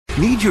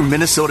Need your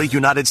Minnesota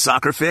United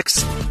soccer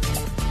fix?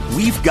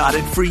 We've got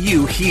it for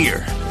you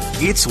here.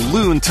 It's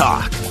Loon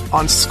Talk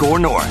on Score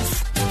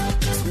North.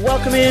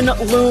 Welcome in,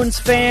 Loons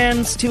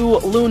fans, to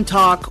Loon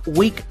Talk,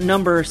 week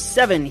number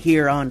 7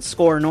 here on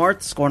Score North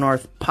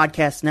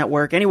Podcast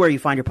Network, anywhere you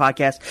find your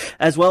podcast,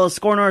 as well as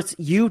Score North's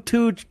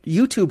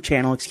YouTube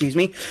channel,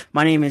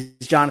 My name is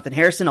Jonathan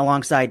Harrison,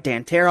 alongside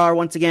Dan Terrar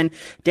once again.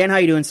 Dan, how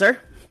you doing, sir?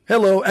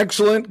 Hello,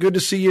 excellent. Good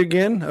to see you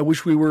again. I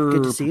wish we were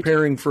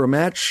preparing for a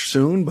match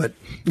soon, but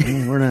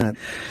we're not.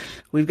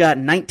 We've got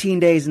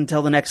 19 days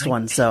until the next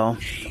one, so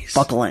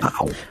buckle in.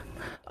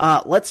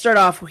 Wow. Let's start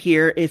off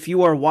here. If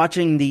you are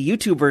watching the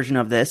YouTube version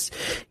of this,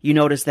 you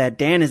notice that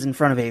Dan is in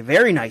front of a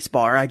very nice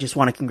bar. I just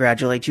want to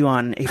congratulate you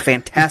on a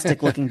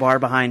fantastic looking bar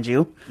behind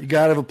you. You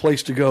got to have a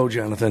place to go,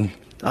 Jonathan.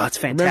 Oh, it's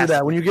fantastic. Remember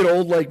that. When you get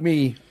old like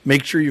me,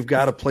 make sure you've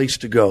got a place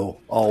to go,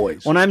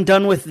 always. When I'm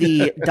done with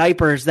the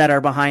diapers that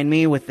are behind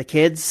me with the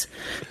kids,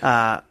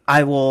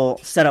 I will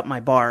set up my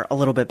bar a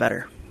little bit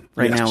better.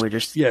 Now we're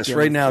just... Yes,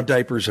 right now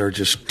diapers are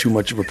just too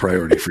much of a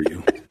priority for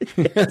you.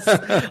 Yes,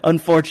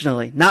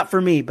 unfortunately. Not for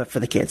me, but for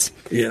the kids.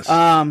 Yes.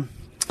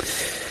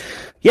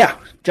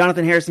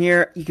 Jonathan Harrison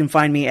here. You can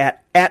find me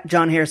at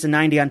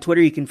JohnHarrison90 on Twitter.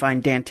 You can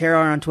find Dan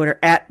Terrar on Twitter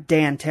at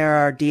Dan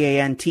Terrar,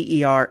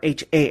 DanTerrar.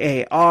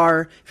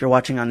 If you're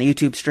watching on the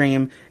YouTube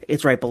stream,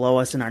 it's right below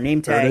us in our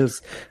name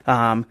tags.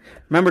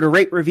 Remember to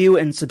rate, review,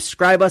 and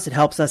subscribe us. It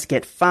helps us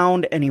get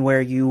found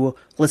anywhere you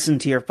listen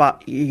to your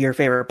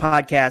favorite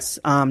podcasts.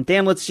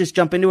 Dan, let's just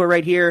jump into it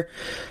right here.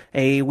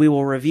 We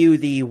will review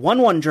the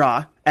 1-1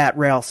 draw at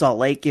Real Salt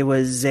Lake. It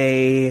was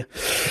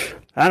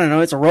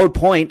it's a road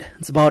point.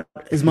 It's about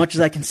as much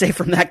as I can say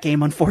from that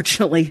game,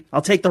 unfortunately.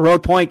 I'll take the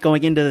road point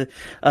going into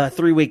a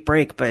 3-week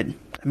break, but,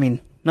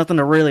 nothing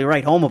to really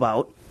write home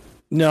about.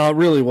 No, it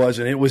really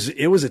wasn't. It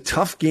was a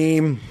tough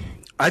game.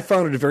 I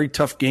found it a very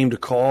tough game to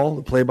call,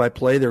 the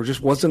play-by-play. There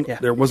just wasn't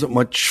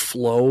much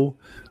flow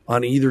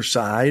on either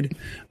side,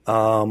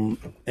 and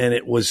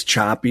it was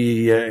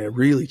choppy,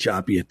 really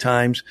choppy at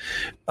times.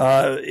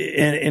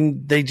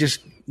 And they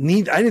just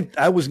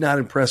I was not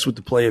impressed with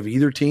the play of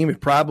either team.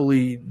 It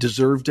probably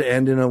deserved to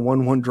end in a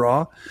 1-1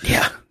 draw.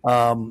 Yeah.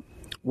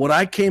 What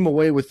I came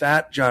away with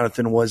that,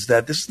 Jonathan, was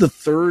that this is the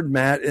third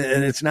match,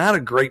 and it's not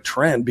a great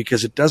trend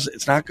because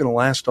it's not going to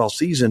last all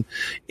season.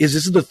 This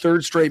is the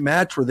third straight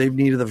match where they've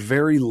needed a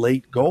very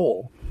late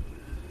goal.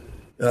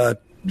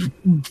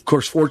 Of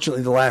course,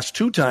 fortunately, the last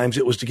 2 times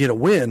it was to get a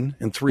win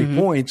and 3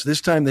 points.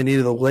 This time they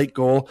needed a late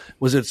goal.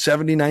 Was it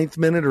 79th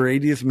minute or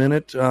 80th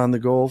minute on the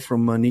goal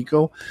from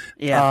Nico?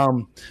 Yeah.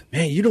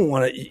 Man, you don't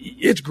want to.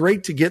 It's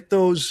great to get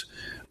those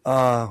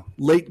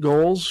late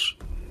goals.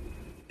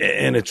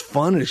 And it's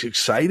fun and it's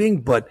exciting,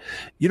 but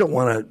you don't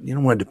want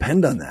to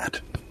depend on that.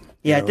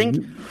 Yeah, I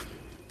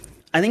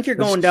think you're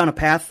going down a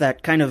path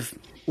that kind of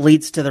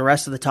leads to the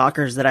rest of the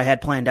talkers that I had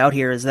planned out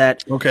here. Is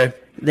that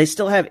they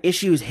still have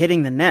issues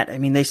hitting the net.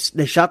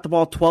 They shot the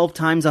ball 12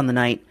 times on the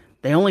night.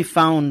 They only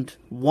found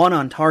 1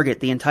 on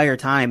target the entire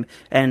time,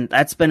 and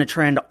that's been a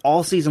trend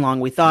all season long.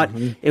 We thought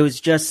it was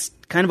just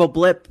kind of a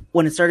blip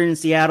when it started in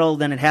Seattle,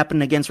 then it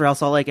happened against Real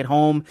Salt Lake at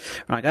home.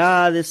 We're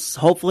like,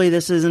 hopefully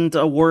this isn't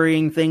a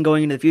worrying thing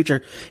going into the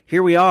future.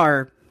 Here we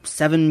are,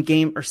 7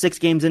 or 6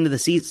 games into the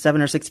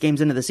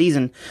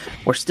season.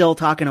 We're still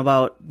talking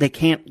about they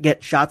can't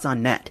get shots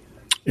on net.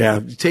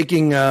 Yeah,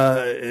 taking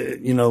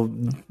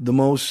the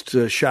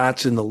most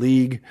shots in the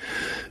league,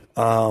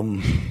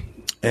 and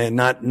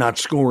not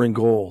scoring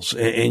goals.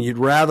 And you'd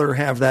rather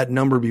have that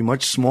number be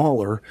much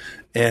smaller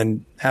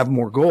and have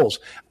more goals.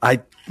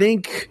 I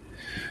think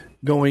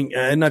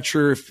I'm not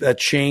sure if that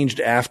changed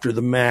after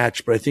the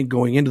match, but I think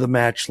going into the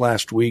match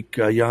last week,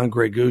 Jan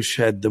Gregus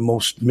had the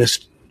most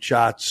missed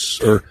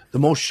shots, or the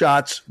most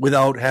shots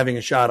without having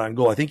a shot on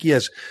goal. I think he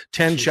has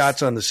 10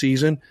 shots on the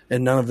season,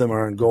 and none of them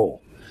are on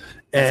goal.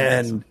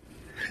 And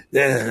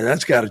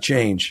that's got to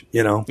change,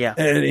 Yeah.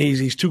 And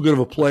he's too good of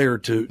a player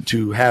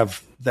to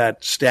have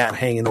that stat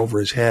hanging over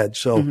his head.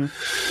 So,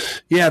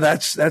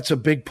 that's a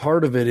big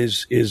part of it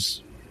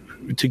is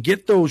to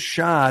get those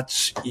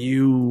shots,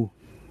 you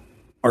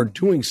are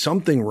doing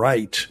something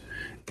right.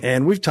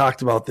 And we've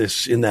talked about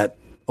this in that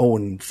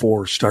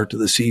 0-4 start to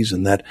the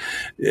season, that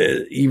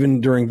even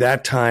during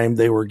that time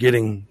they were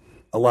getting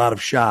a lot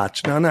of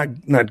shots. Now,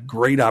 not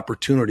great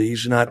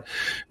opportunities, not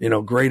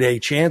grade A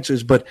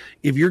chances, but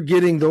if you're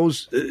getting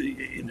those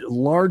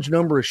large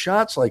number of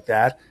shots like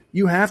that,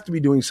 you have to be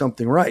doing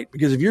something right,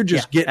 because if you're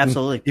just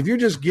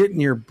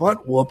getting your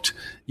butt whooped,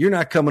 you're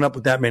not coming up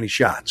with that many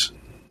shots.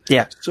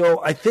 Yeah.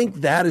 So I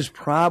think that is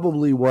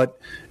probably what,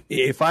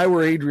 if I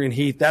were Adrian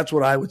Heath, that's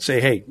what I would say.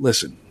 Hey,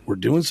 listen, we're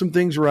doing some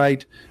things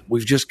right.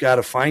 We've just got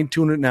to fine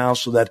tune it now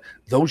so that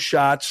those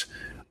shots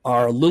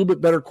are a little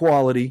bit better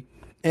quality.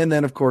 And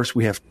then, of course,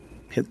 we have to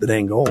hit the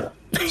dang goal. So,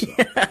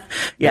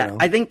 yeah.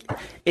 I think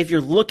if you're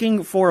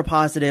looking for a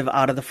positive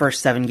out of the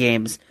first 7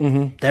 games,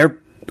 they're,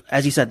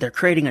 as you said, they're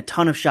creating a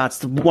ton of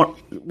shots. One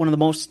of the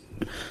most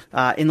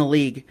in the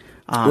league.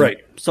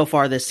 So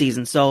far this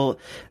season. So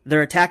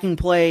their attacking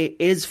play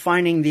is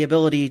finding the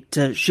ability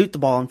to shoot the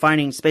ball and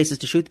finding spaces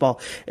to shoot the ball.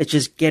 It's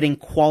just getting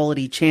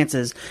quality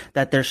chances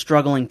that they're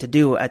struggling to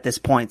do at this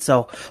point.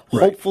 So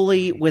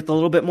hopefully with a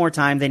little bit more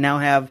time, they now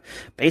have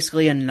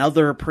basically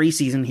another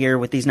preseason here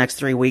with these next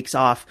 3 weeks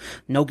off.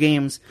 No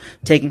games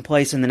taking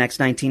place in the next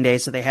 19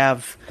 days. So they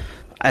have,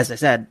 as I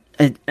said,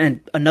 and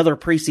another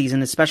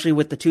preseason, especially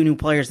with the 2 new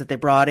players that they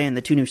brought in,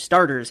 the 2 new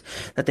starters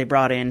that they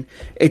brought in.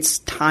 It's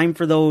time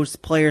for those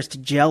players to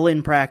gel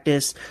in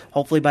practice.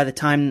 Hopefully by the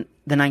time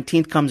the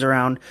 19th comes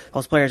around,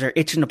 those players are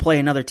itching to play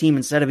another team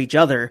instead of each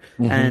other,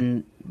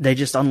 and they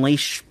just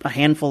unleash a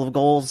handful of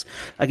goals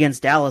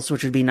against Dallas,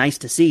 which would be nice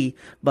to see.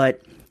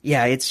 But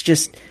yeah,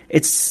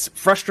 it's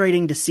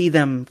frustrating to see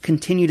them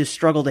continue to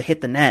struggle to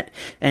hit the net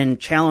and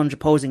challenge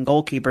opposing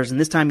goalkeepers. And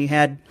this time you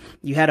had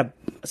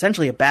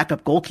essentially a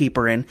backup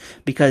goalkeeper in,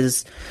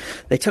 because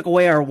they took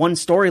away our one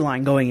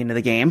storyline going into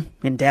the game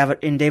in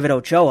David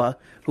Ochoa,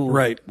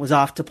 who was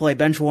off to play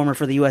bench warmer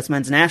for the U.S.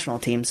 men's national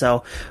team.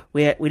 So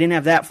we didn't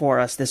have that for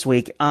us this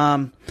week.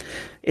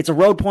 It's a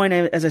road point,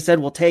 as I said.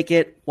 We'll take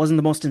it. Wasn't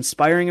the most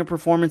inspiring of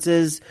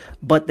performances,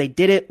 but they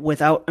did it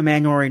without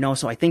Emmanuel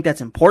Reynoso. I think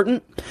that's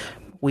important.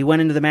 We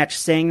went into the match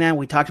saying that.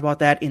 We talked about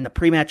that in the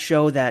pre-match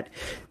show, that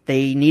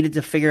they needed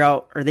to figure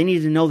out, or they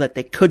needed to know that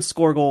they could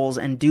score goals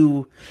and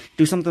do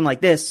something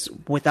like this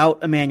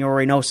without Emmanuel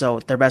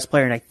Reynoso, their best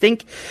player. And I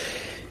think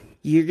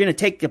you're going to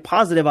take the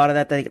positive out of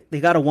that.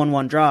 They got a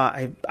 1-1 draw.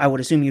 I would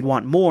assume you'd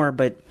want more,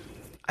 but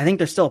I think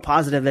there's still a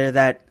positive there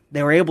that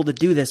they were able to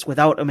do this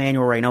without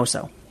Emmanuel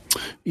Reynoso.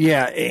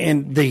 Yeah,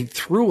 and they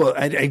threw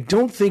I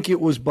don't think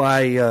it was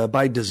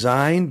by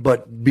design,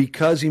 but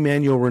because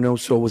Emmanuel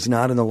Reynoso was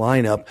not in the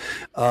lineup,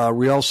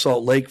 Real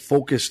Salt Lake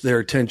focused their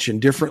attention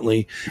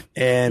differently,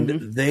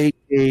 and they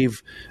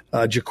gave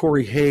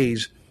Ja'Cory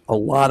Hayes a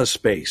lot of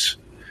space.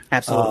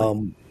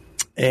 Absolutely.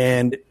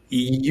 And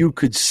you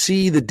could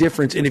see the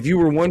difference. And if you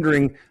were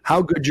wondering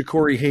how good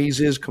Ja'Cory Hayes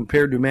is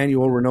compared to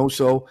Emmanuel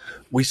Reynoso,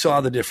 we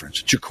saw the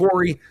difference.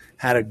 Ja'Cory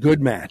had a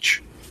good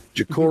match.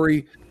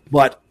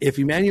 But if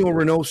Emmanuel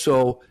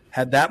Reynoso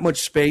had that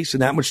much space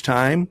and that much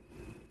time,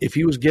 if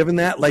he was given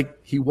that, like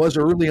he was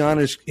early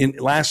on in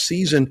last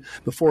season,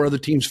 before other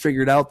teams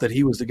figured out that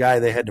he was the guy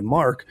they had to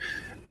mark,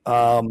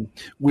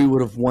 we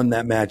would have won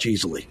that match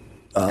easily.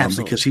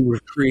 Because he would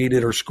have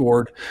created or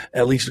scored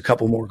at least a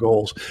couple more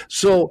goals.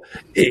 So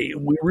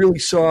we really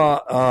saw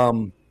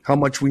how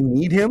much we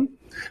need him.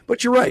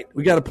 But you're right.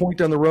 We got a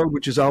point on the road,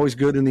 which is always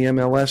good in the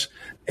MLS,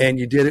 and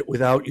you did it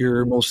without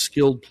your most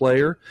skilled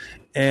player,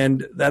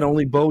 and that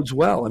only bodes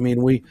well. I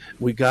mean, we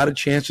got a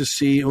chance to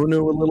see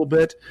Unnu a little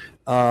bit.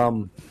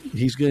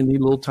 He's going to need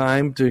a little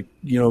time to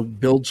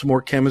build some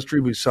more chemistry.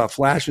 We saw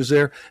flashes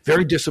there.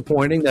 Very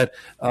disappointing that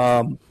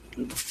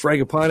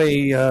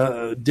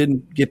Fragapane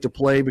didn't get to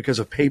play because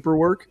of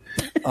paperwork.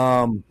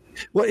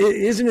 Well,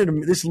 isn't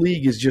it? This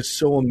league is just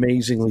so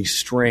amazingly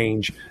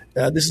strange.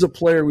 This is a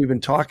player we've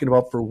been talking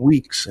about for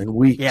weeks and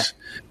weeks,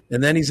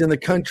 and then he's in the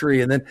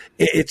country, and then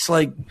it's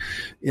like,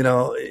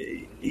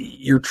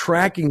 you're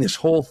tracking this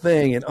whole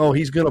thing, and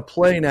he's going to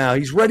play now.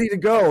 He's ready to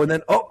go, and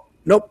then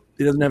nope,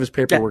 he doesn't have his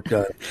paperwork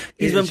done.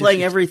 He's been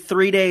playing every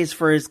 3 days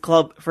for his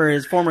club, for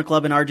his former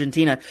club in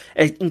Argentina,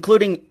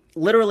 including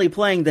literally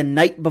playing the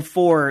night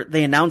before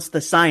they announced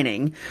the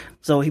signing.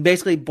 So he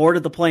basically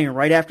boarded the plane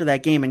right after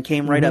that game and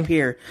came right up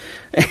here.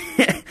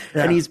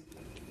 And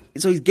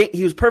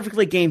he was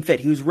perfectly game fit.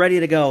 He was ready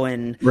to go,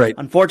 and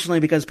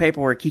unfortunately, because of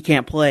paperwork, he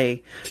can't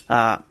play,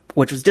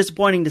 which was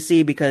disappointing to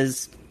see,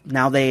 because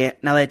now they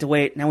have to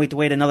wait. Now we have to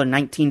wait another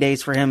 19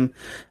 days for him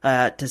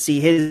to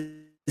see his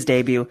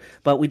debut.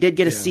 But we did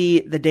get to see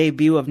the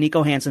debut of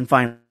Nico Hansen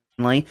finally.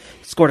 He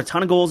scored a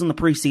ton of goals in the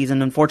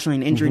preseason. Unfortunately,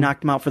 an injury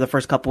knocked him out for the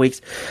first couple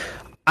weeks.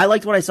 I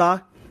liked what I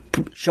saw.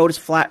 Showed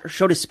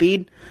his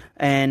speed,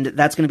 and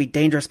that's going to be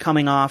dangerous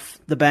coming off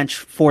the bench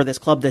for this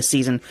club this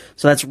season.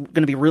 So that's going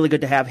to be really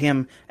good to have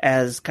him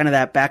as kind of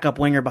that backup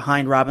winger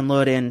behind Robin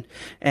Lod and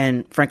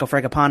Franco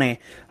Fragapane.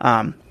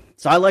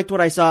 So I liked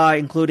what I saw,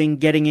 including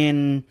getting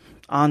in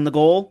on the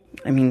goal.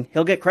 I mean,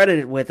 he'll get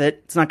credited with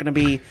it. It's not going to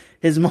be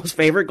his most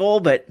favorite goal,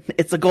 but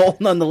it's a goal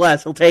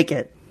nonetheless. He'll take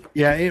it.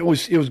 Yeah, it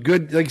was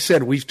good. Like I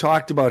said, we've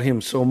talked about him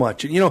so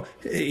much.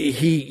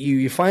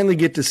 You finally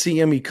get to see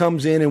him. He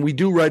comes in, and you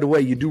do right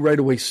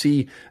away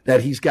see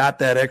that he's got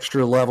that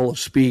extra level of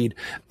speed,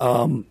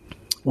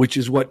 which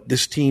is what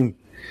this team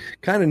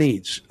kind of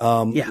needs.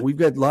 We've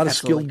got a lot of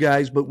skilled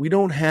guys, but we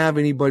don't have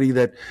anybody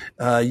that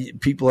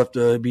people have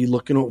to be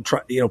looking.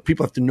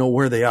 People have to know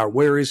where they are.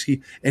 Where is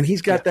he? And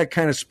he's got that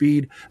kind of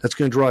speed that's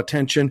going to draw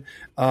attention.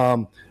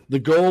 The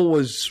goal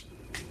was.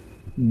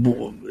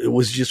 It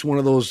was just one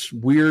of those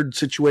weird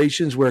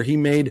situations where he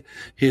made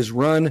his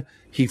run.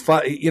 He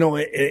fought,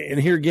 and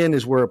here again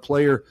is where a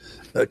player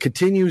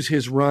continues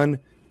his run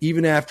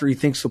even after he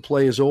thinks the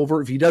play is over.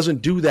 If he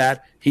doesn't do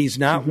that, he's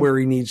not where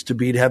he needs to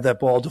be to have that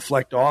ball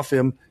deflect off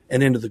him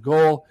and into the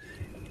goal.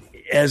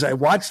 As I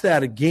watch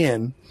that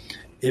again,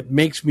 it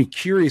makes me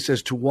curious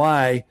as to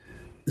why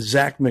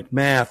Zach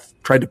McMath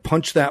tried to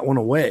punch that one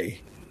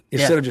away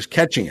instead of just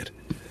catching it.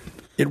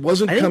 It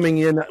wasn't coming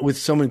in with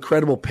some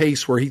incredible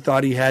pace where he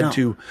thought he had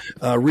to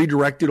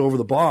redirect it over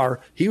the bar.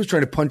 He was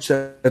trying to punch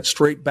that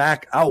straight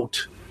back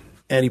out,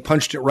 and he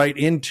punched it right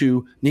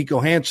into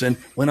Nico Hansen,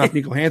 went off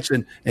Nico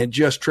Hansen, and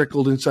just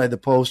trickled inside the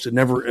post and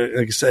never,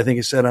 like I think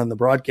it said on the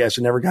broadcast,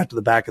 it never got to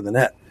the back of the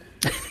net.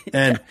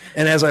 And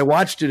as I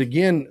watched it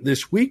again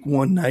this week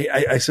one night,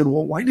 I said,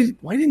 well, why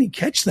didn't he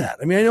catch that?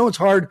 I mean, I know it's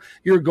hard.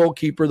 You're a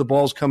goalkeeper. The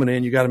ball's coming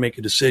in. You got to make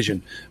a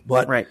decision.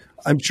 But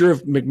I'm sure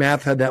if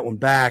McMath had that one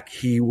back,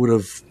 he would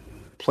have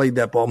played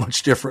that ball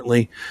much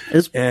differently.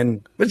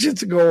 But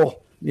it's a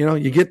goal. You know,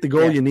 you get the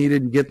goal you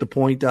needed and get the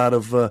point out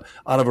of a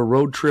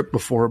road trip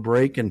before a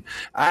break. And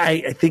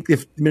I think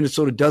if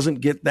Minnesota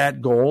doesn't get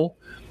that goal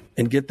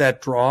and get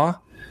that draw,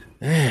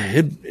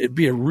 it'd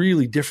be a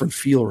really different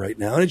feel right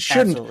now. And it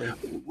shouldn't,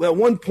 at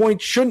one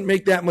point, shouldn't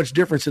make that much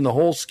difference in the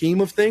whole scheme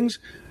of things,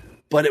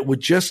 but it would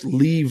just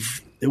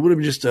leave, it would have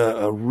been just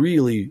a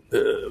really,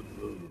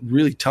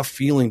 really tough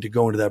feeling to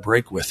go into that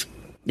break with.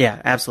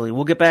 Yeah, absolutely.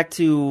 We'll get back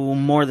to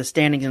more of the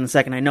standings in a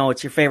second. I know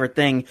it's your favorite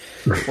thing.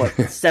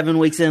 7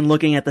 weeks in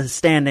looking at the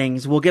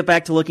standings. We'll get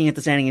back to looking at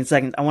the standings in a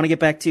second. I want to get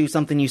back to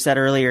something you said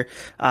earlier.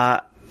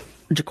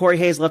 Ja'Cory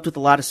Hayes left with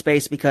a lot of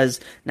space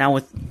because now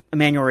with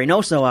Emmanuel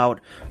Reynoso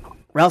out,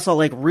 Real Salt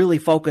Lake really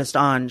focused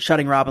on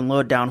shutting Robin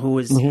Lod down, who,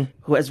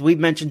 as we've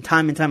mentioned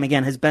time and time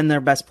again, has been their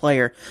best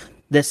player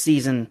this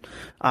season,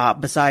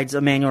 besides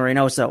Emmanuel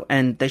Reynoso,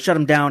 and they shut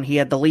him down. He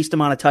had the least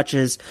amount of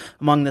touches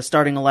among the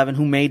starting 11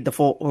 who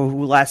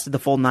lasted the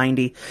full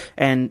 90.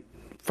 And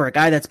for a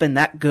guy that's been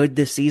that good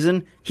this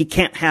season, he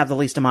can't have the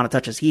least amount of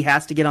touches. He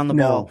has to get on the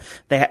ball.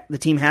 The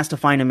team has to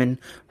find him, and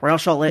Real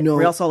Salt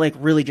Lake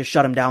really just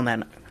shut him down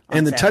then.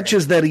 And the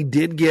touches that he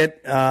did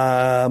get,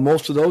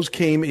 most of those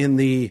came in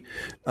the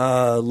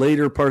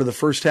later part of the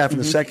first half and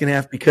the second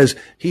half because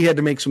he had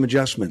to make some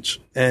adjustments.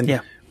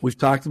 And we've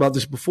talked about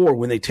this before.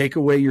 When they take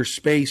away your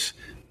space,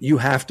 you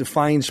have to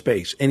find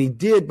space. And he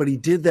did, but he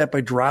did that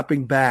by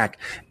dropping back.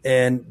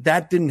 And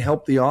that didn't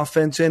help the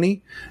offense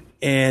any.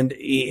 And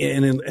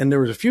there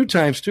was a few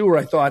times, too, where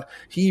I thought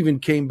he even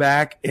came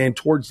back and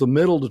towards the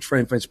middle to try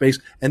and find space.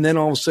 And then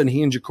all of a sudden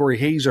he and Ja'Cory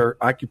Hayes are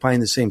occupying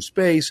the same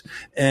space.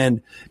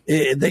 And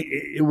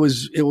it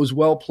was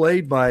well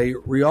played by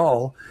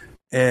Real.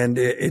 And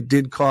it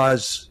did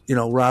cause,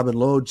 Robin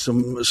Lod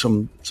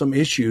some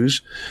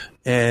issues.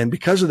 And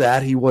because of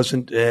that, he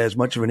wasn't as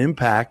much of an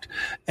impact.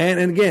 And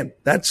again,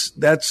 that's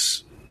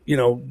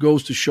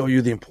goes to show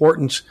you the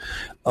importance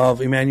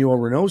of Emmanuel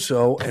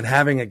Reynoso and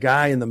having a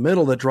guy in the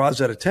middle that draws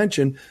that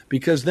attention,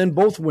 because then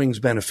both wings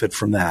benefit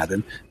from that.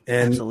 And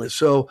Absolutely.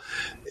 So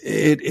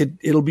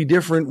it'll be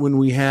different when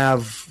we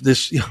have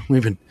this.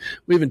 We've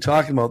been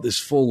talking about this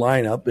full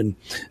lineup, and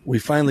we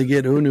finally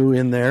get Unu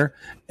in there,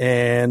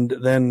 and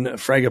then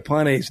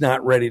Fragapane is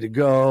not ready to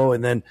go,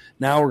 and then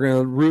now we're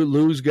going to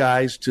lose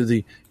guys to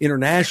the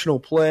international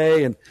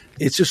play, and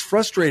it's just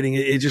frustrating.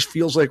 It just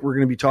feels like we're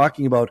going to be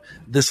talking about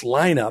this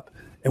lineup,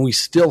 and we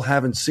still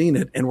haven't seen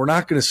it, and we're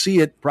not going to see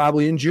it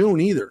probably in June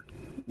either.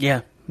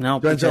 Yeah, no,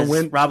 because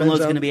Robin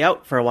Lod's going to be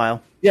out for a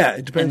while. Yeah,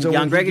 it depends on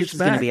Jan when Gregic is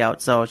going to be out,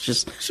 so it's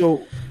just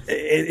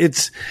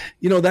it's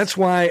that's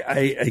why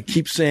I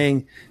keep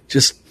saying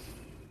just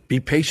be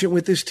patient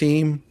with this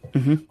team.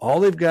 All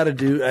they've got to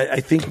do, I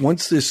think,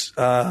 once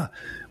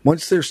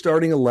their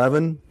starting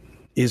 11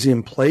 is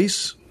in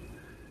place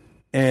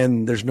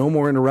and there's no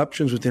more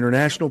interruptions with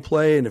international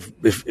play, and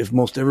if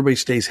most everybody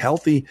stays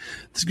healthy,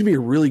 this is going to be a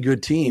really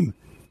good team.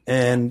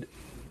 And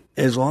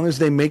as long as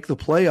they make the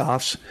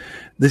playoffs,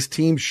 this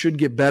team should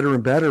get better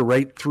and better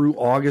right through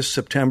August,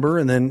 September,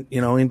 and then,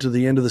 into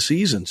the end of the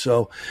season.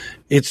 So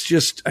it's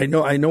just, I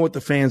know what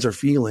the fans are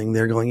feeling.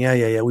 They're going,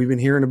 yeah. We've been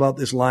hearing about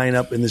this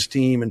lineup and this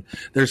team, and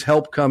there's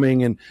help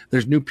coming, and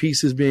there's new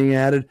pieces being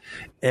added.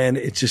 And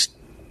this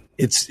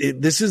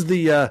is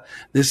the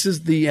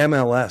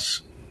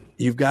MLS.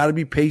 You've got to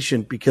be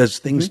patient because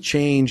things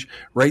change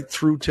right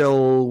through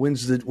till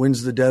when's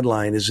the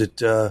deadline? Is it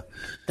the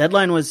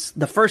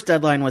first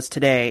deadline was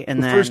today,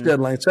 and then first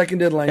deadline, second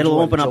deadline it'll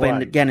open up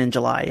again in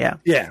July.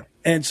 Yeah,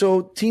 and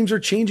so teams are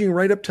changing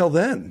right up till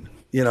then.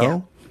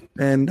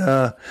 And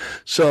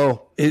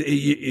so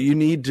you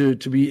need to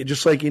be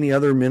just like any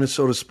other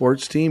Minnesota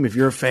sports team. If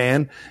you're a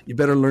fan, you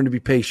better learn to be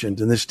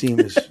patient, and this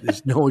team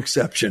is no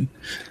exception.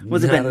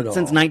 Was it been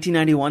since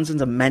 1991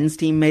 since a men's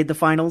team made the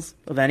finals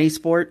of any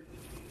sport?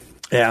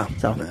 Yeah.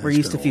 So we're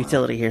used to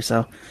futility here.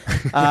 So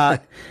you want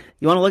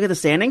to look at the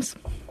standings?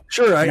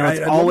 Sure.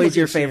 It's always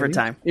your favorite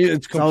time.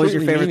 It's always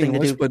your favorite thing to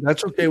do. But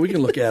that's okay. We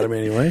can look at them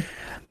anyway.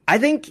 I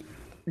think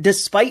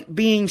despite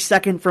being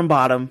second from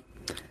bottom,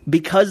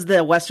 because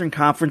the Western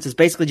Conference is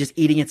basically just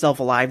eating itself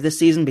alive this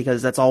season,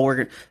 because that's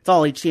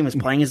all each team is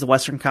playing is the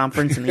Western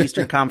Conference, and the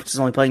Eastern Conference is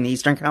only playing the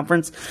Eastern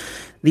Conference.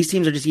 These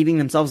teams are just eating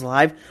themselves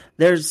alive.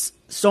 There's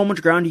so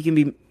much ground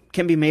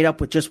can be made up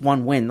with just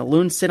one win. The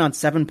Loons sit on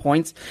 7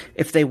 points.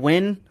 If they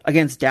win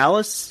against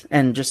Dallas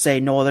and just say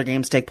no other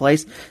games take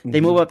place,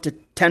 they move up to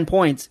 10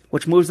 points,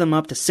 which moves them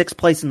up to 6th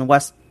place in the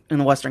West in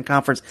the Western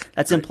Conference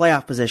that's in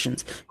playoff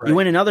positions. Right. You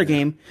win another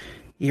game,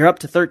 you're up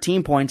to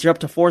 13 points, you're up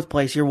to 4th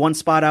place, you're one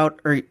spot out,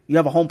 or you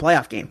have a home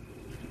playoff game.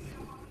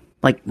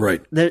 Like,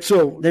 right. There's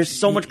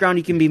so much ground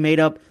you can be made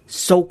up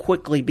so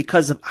quickly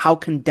because of how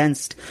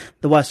condensed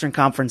the Western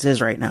Conference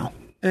is right now.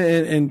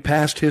 And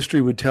past history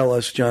would tell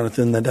us,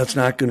 Jonathan, that that's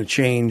not going to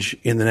change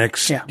in the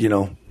next,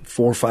 4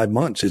 or 5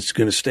 months. It's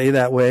going to stay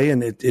that way,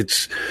 and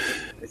it's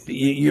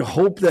you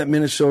hope that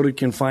Minnesota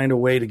can find a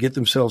way to get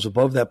themselves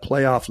above that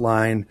playoff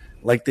line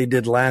like they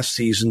did last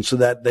season, so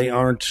that they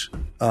aren't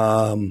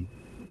down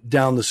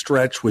the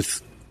stretch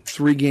with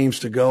 3 games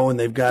to go and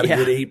they've got to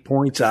get 8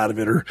 points out of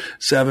it, or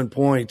 7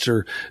 points,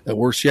 or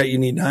worse yet, you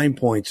need 9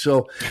 points.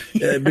 So,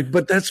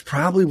 but that's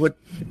probably what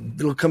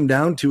it'll come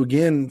down to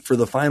again for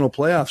the final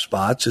playoff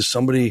spots, is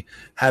somebody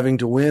having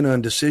to win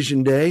on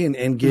decision day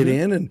and get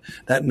in, and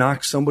that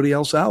knocks somebody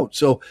else out.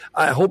 So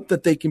I hope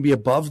that they can be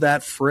above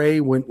that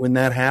fray when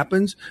that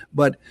happens,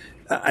 but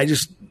I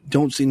just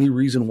don't see any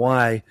reason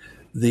why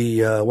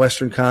the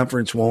Western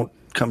Conference won't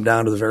come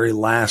down to the very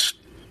last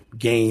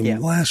game,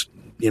 last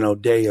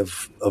day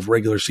of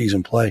regular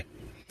season play.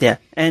 Yeah.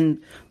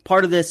 And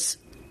part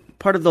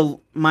of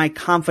my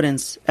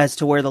confidence as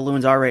to where the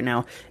Loons are right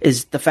now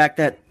is the fact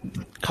that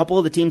a couple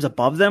of the teams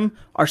above them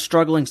are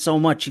struggling so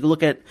much. You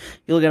look at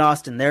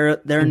Austin, they're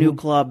a new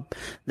club.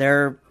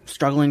 They're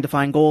struggling to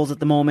find goals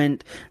at the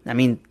moment. I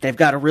mean, they've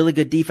got a really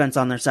good defense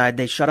on their side.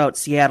 They shut out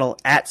Seattle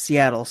at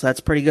Seattle, so that's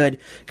pretty good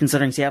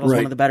considering Seattle's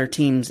one of the better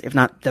teams, if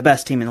not the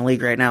best team in the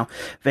league right now.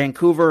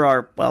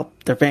 Vancouver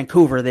they're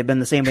Vancouver. They've been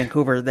the same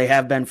Vancouver they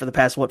have been for the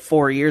past,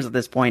 4 years at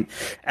this point.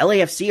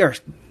 LAFC are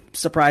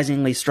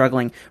surprisingly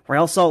struggling.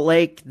 Real Salt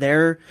Lake,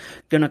 they're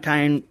going to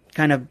kind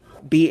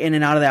of be in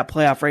and out of that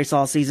playoff race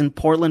all season.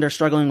 Portland are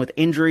struggling with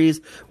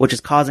injuries, which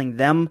is causing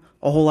them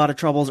a whole lot of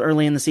troubles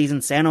early in the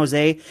season. San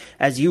Jose,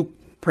 as you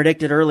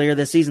predicted earlier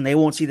this season, they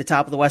won't see the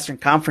top of the Western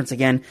Conference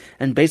again.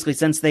 And basically,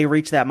 since they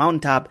reached that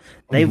mountaintop,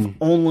 they've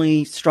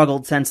only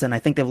struggled since then. I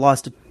think they've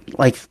lost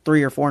like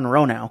 3 or 4 in a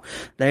row now.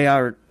 They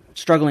are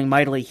struggling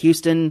mightily.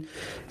 Houston,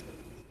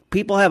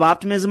 people have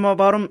optimism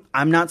about them.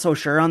 I'm not so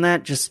sure on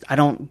that. Just I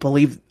don't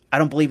believe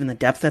in the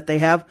depth that they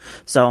have.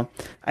 So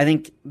I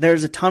think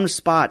there's a ton of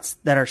spots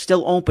that are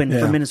still open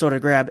for Minnesota to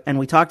grab. And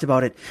we talked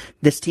about it.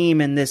 This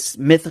team and this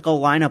mythical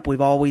lineup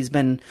we've always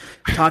been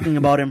talking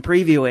about and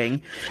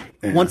previewing.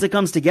 Once it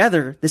comes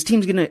together, this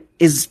team's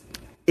is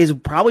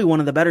probably one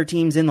of the better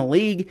teams in the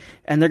league,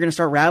 and they're going to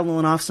start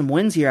rattling off some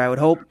wins here, I would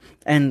hope.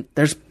 And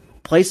there's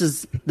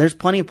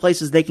plenty of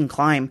places they can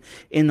climb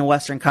in the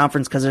Western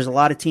Conference, because there's a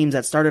lot of teams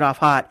that started off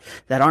hot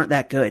that aren't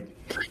that good.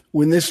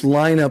 When this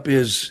lineup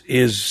is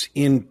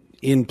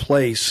in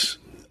place,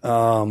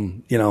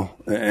 and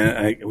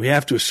we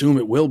have to assume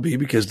it will be,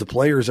 because the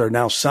players are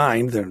now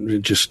signed. They're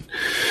just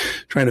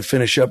trying to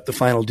finish up the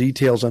final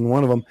details on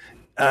one of them.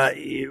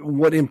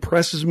 What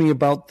impresses me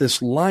about this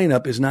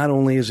lineup is not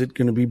only is it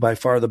going to be by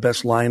far the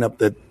best lineup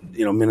that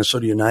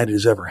Minnesota United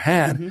has ever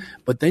had,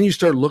 but then you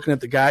start looking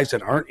at the guys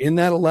that aren't in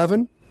that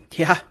 11,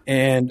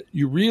 and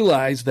you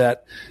realize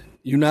that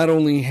you not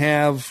only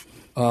have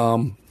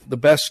the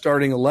best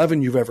starting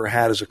 11 you've ever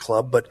had as a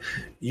club, but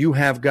you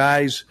have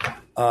guys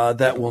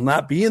that will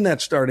not be in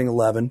that starting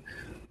 11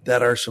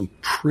 that are some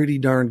pretty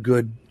darn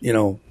good,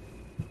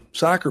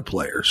 soccer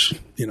players.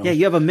 Yeah,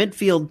 you have a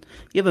midfield.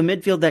 You have a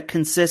midfield that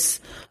consists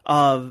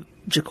of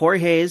Ja'Cory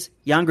Hayes,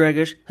 Jan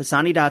Gregish,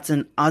 Hassani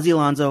Dotson, Ozzie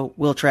Alonso,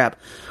 Will Trapp,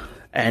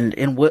 and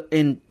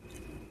in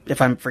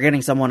if I'm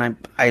forgetting someone,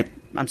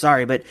 I'm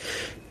sorry, but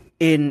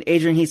in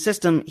Adrian Heath's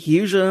system, he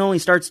usually only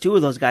starts 2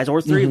 of those guys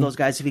or 3 of those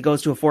guys if he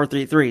goes to a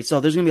 4-3-3. So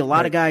there's going to be a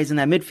lot of guys in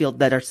that midfield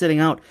that are sitting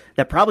out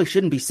that probably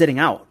shouldn't be sitting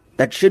out,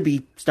 that should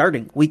be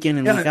starting week in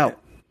and week out.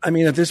 I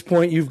mean, at this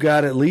point, you've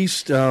got at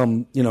least,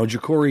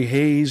 Ja'Cory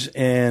Hayes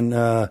and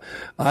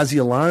Ozzie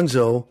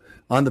Alonso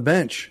on the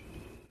bench.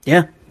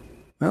 Yeah.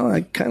 Well,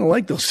 I kind of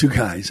like those 2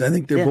 guys. I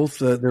think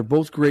they're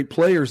both great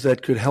players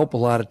that could help a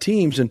lot of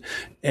teams.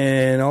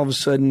 And all of a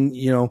sudden,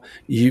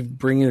 you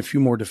bring in a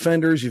few more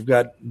defenders. You've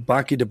got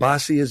Baki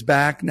Dibassy is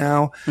back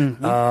now.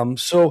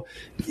 So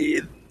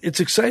it's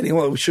exciting.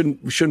 Well, we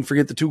shouldn't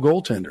forget the 2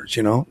 goaltenders.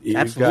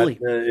 Absolutely.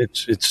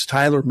 It's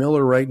Tyler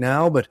Miller right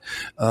now, but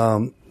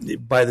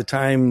by the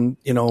time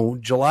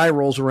July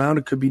rolls around,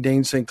 it could be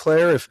Dane St.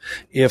 Clair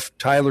if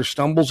Tyler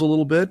stumbles a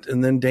little bit,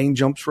 and then Dane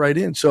jumps right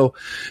in. So,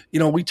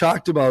 we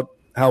talked about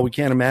how we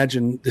can't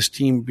imagine this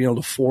team being able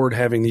to afford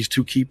having these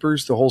 2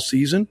 keepers the whole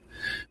season.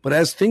 But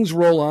as things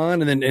roll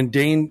on, and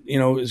Dane,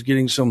 is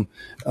getting some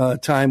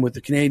time with the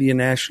Canadian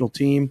national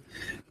team,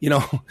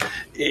 wouldn't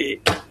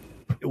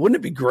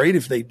it be great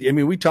if they – I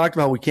mean, we talked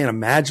about we can't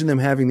imagine them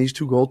having these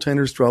 2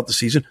 goaltenders throughout the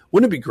season.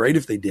 Wouldn't it be great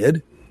if they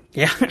did?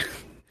 Yeah.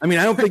 I mean,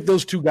 I don't think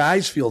those 2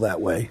 guys feel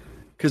that way,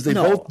 because they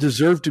both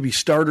deserve to be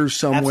starters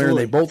somewhere.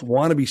 Absolutely. And they both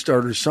want to be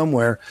starters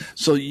somewhere.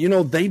 So,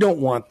 they don't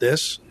want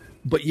this.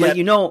 But yet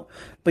 –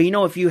 But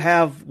if you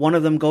have one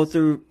of them go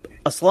through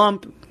a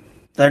slump,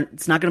 then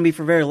it's not going to be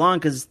for very long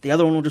because the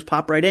other one will just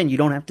pop right in. You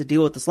don't have to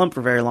deal with the slump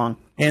for very long.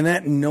 And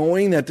that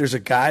knowing that there's a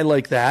guy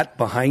like that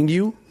behind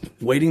you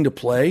waiting to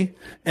play,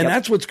 and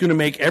that's what's going to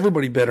make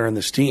everybody better on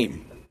this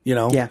team,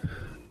 Yeah.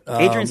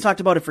 Adrian's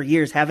talked about it for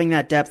years. Having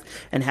that depth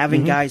and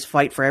having guys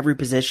fight for every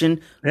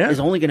position is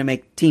only going to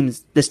make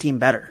this team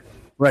better.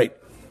 Right.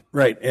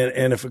 Right,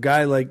 and if a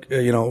guy like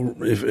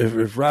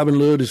if Robin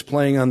Lod is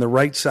playing on the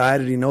right side,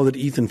 and you know that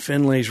Ethan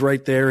Finlay's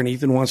right there, and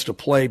Ethan wants to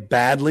play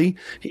badly,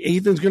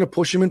 Ethan's going to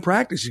push him in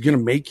practice. He's going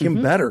to make him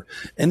better.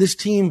 And this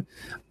team,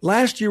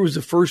 last year was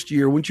the first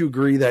year. Wouldn't you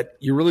agree that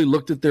you really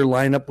looked at their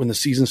lineup when the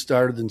season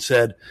started and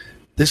said,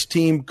 this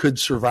team could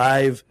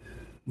survive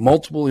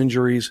multiple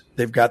injuries.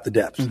 They've got the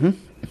depth.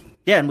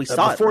 Yeah, and we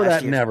saw it before last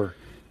that. year. Never.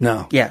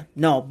 No. Yeah,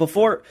 no.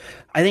 Before,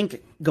 I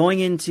think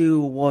going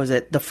into,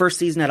 the first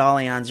season at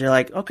Allianz, you're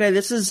like, okay,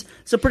 it's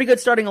a pretty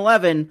good starting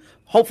 11.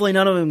 Hopefully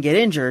none of them get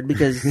injured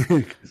because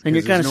then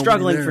you're kind of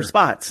struggling for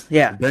spots.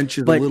 Yeah. The bench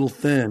is a little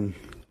thin.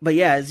 But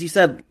yeah, as you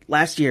said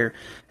last year,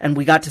 and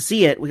we got to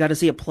see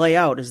it play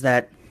out, is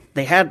that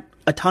they had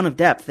a ton of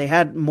depth. They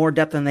had more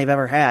depth than they've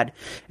ever had,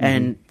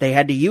 and they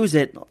had to use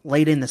it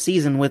late in the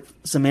season with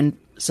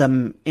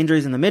some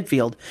injuries in the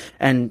midfield,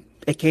 and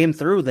it came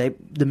through. The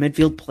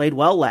midfield played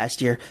well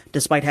last year,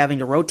 despite having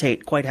to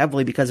rotate quite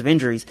heavily because of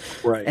injuries.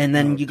 Right. And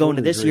then you go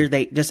into this year,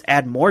 they just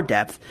add more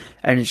depth,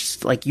 and it's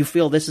just like you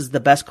feel this is the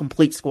best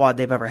complete squad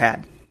they've ever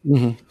had.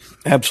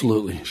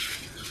 Absolutely.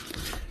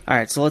 All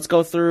right, so let's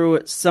go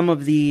through some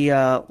of the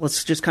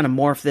let's just kind of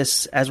morph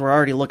this as we're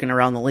already looking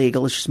around the league.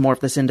 Let's just morph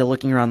this into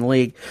looking around the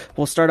league.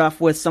 We'll start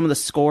off with some of the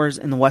scores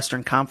in the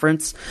Western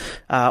Conference.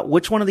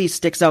 Which one of these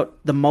sticks out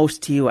the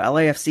most to you?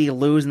 LAFC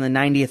lose in the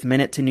 90th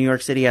minute to New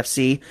York City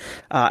FC.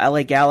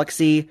 LA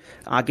Galaxy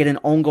get an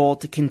own goal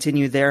to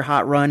continue their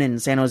hot run,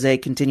 and San Jose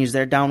continues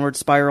their downward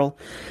spiral.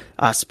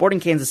 Sporting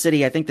Kansas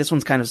City, I think this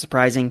one's kind of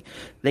surprising.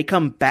 They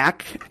come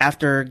back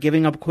after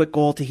giving up a quick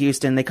goal to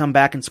Houston. They come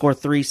back and score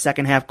 3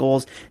 second-half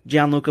goals.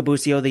 Gianluca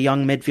Busio, the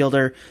young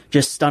midfielder,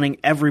 just stunning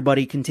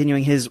everybody,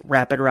 continuing his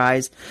rapid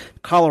rise.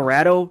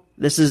 Colorado,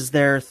 this is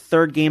their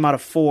third game out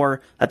of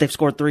 4 that they've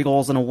scored 3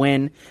 goals and a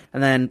win.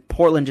 And then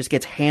Portland just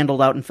gets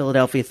handled out in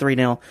Philadelphia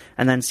 3-0.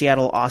 And then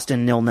Seattle,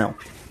 Austin 0-0.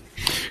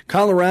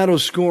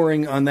 Colorado's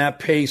scoring on that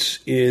pace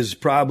is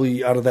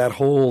probably, out of that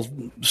whole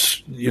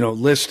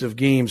list of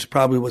games,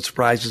 probably what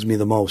surprises me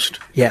the most.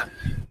 Yeah.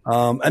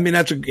 I mean,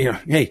 that's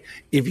hey,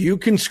 if you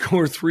can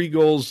score 3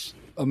 goals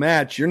a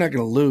match, you're not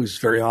going to lose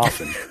very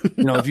often.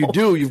 No. If you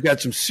do, you've got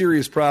some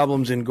serious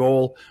problems in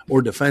goal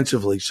or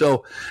defensively.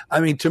 So,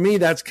 I mean, to me,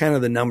 that's kind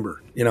of the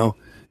number.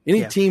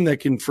 Any team that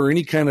can, for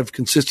any kind of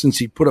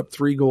consistency, put up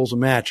 3 goals a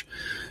match,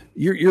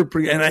 you're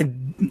pretty.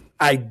 And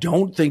I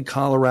don't think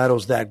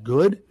Colorado's that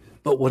good.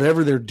 But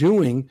whatever they're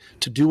doing,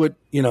 to do it,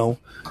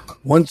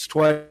 once,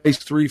 twice,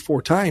 3,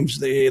 4 times,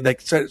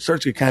 that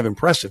starts to get kind of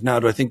impressive. Now,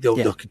 do I think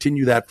they'll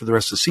continue that for the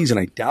rest of the season?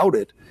 I doubt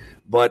it.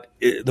 But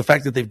the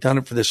fact that they've done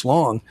it for this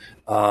long,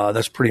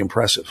 that's pretty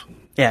impressive.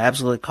 Yeah,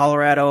 absolutely.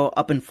 Colorado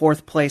up in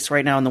 4th place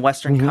right now in the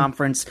Western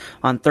Conference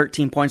on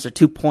 13 points. They're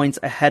 2 points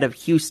ahead of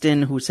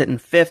Houston, who's sitting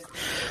 5th.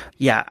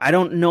 Yeah, I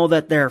don't know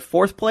that they're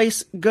 4th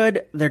place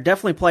good. They're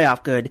definitely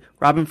playoff good.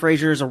 Robin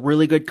Fraser is a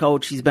really good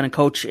coach. He's been a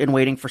coach in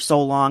waiting for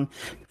so long.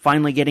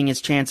 Finally getting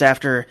his chance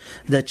after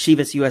the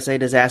Chivas USA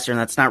disaster, and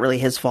that's not really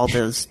his fault.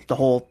 It was the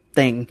whole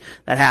thing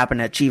that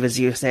happened at Chivas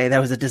USA. That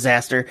was a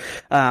disaster.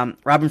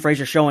 Robin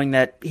Fraser showing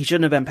that he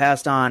shouldn't have been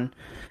passed on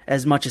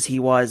as much as he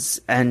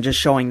was, and just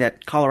showing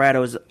that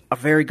Colorado is a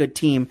very good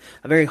team,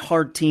 a very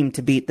hard team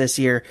to beat this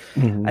year.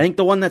 I think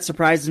the one that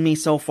surprises me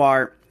so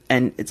far,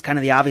 and it's kind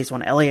of the obvious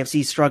one,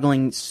 LAFC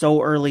struggling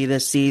so early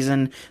this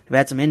season. They've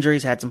had some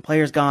injuries, had some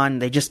players gone.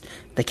 They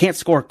can't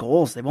score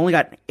goals. They've only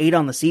got 8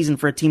 on the season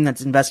for a team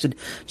that's invested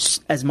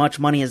as much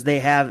money as they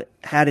have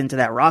had into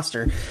that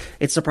roster.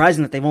 It's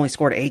surprising that they've only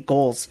scored 8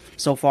 goals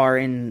so far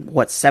in,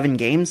 7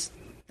 games?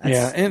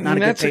 That's not a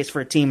good pace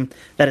for a team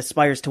that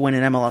aspires to win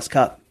an MLS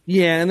Cup.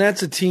 Yeah, and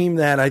that's a team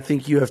that I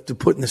think you have to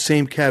put in the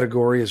same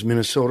category as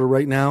Minnesota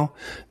right now.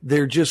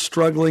 They're just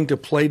struggling to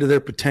play to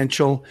their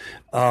potential.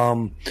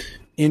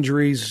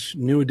 Injuries,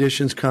 new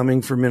additions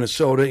coming for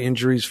Minnesota,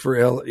 injuries for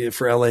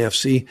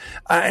LAFC.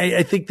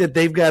 I think that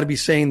they've got to be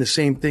saying the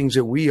same things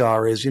that we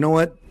are, is, you know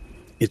what?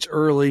 It's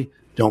early.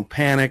 Don't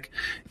panic.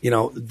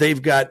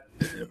 They've got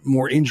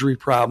more injury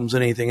problems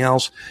than anything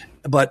else,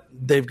 but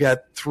they've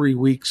got 3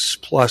 weeks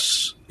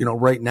plus,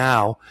 right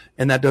now,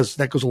 and that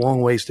goes a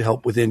long ways to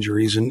help with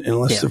injuries, and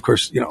unless, of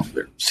course,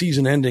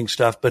 season-ending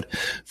stuff. But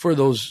for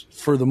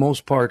the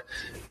most part,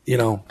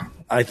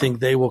 I think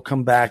they will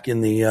come back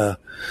in the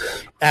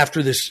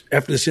after this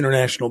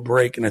international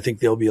break, and I think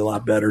they'll be a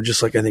lot better,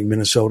 just like I think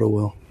Minnesota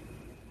will.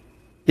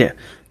 Yeah.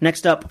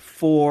 Next up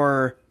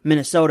for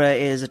Minnesota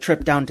is a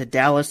trip down to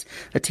Dallas,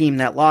 a team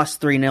that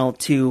lost 3-0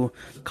 to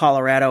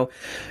Colorado.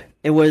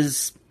 It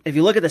was, if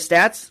you look at the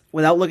stats,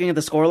 without looking at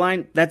the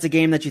scoreline, that's a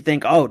game that you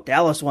think, oh,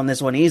 Dallas won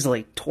this one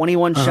easily.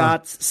 21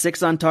 shots,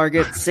 6 on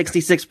target,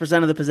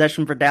 66% of the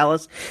possession for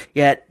Dallas,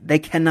 yet they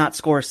cannot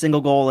score a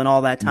single goal in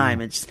all that time.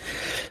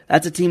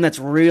 That's a team that's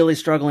really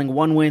struggling.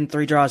 1 win,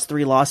 3 draws,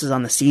 3 losses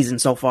on the season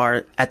so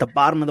far at the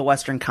bottom of the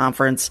Western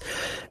Conference.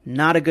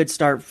 Not a good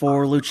start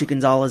for Luchi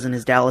Gonzalez and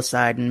his Dallas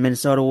side, and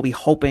Minnesota will be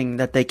hoping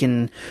that they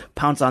can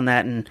pounce on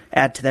that and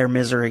add to their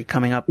misery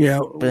coming up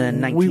in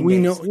 19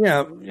 days.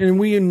 And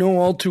we know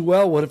all too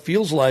well what it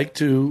feels like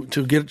to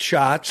get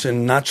shots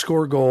and not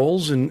score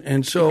goals,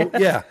 and so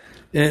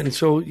and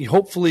so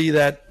hopefully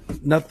that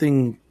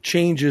nothing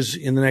changes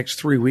in the next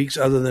 3 weeks,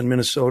 other than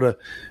Minnesota,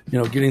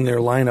 getting their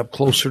lineup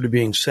closer to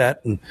being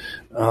set, and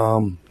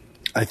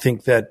I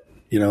think that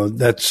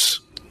that's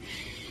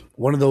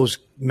one of those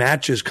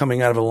matches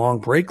coming out of a long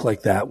break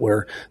like that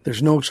where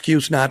there's no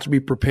excuse not to be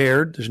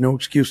prepared. There's no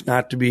excuse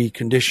not to be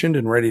conditioned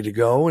and ready to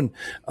go. And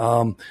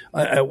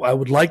I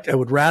would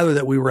rather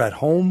that we were at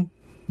home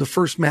the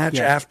first match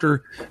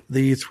after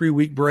the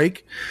 3-week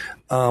break.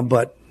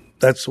 But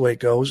that's the way it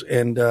goes.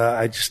 And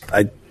I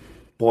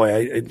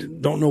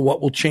don't know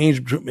what will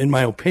change, in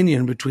my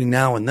opinion, between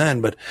now and then.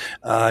 But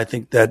I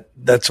think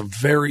that's a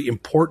very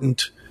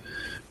important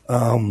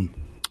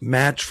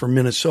match for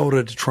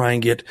Minnesota to try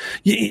and get.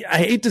 I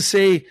hate to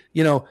say,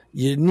 you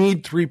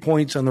need 3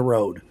 points on the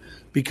road,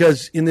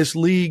 because in this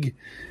league,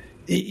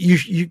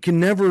 you can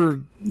never,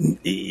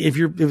 if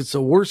it's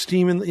the worst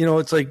team in,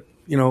 it's like,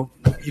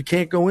 you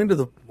can't go into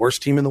the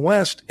worst team in the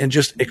West and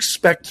just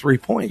expect 3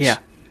 points. Yeah.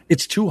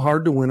 It's too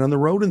hard to win on the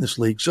road in this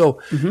league.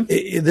 So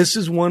this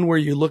is one where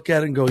you look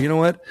at it and go, you know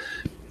what?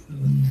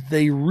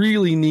 They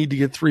really need to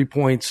get 3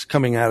 points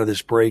coming out of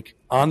this break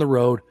on the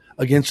road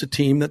against a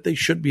team that they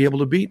should be able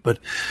to beat. But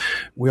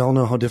we all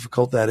know how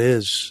difficult that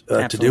is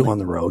to do on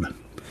the road.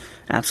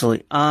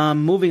 Absolutely.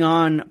 Moving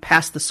on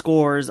past the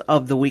scores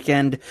of the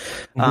weekend.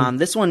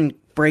 This one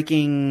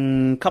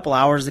breaking a couple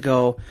hours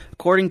ago.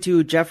 According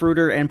to Jeff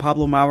Ruder and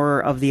Pablo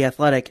Maurer of The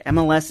Athletic,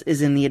 MLS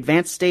is in the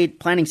advanced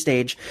planning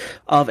stage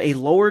of a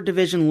lower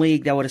division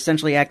league that would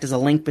essentially act as a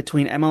link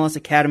between MLS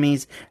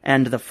academies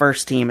and the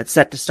first team. It's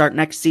set to start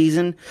next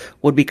season,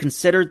 would be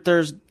considered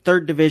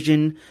third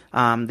division. The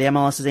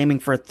MLS is aiming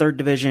for a third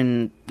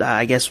division,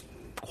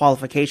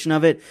 qualification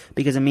of it,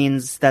 because it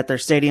means that their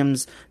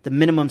stadiums, the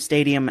minimum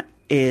stadium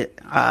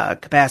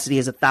capacity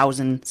is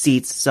 1,000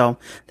 seats, so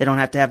they don't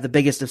have to have the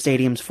biggest of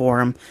stadiums for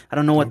them. I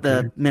don't know what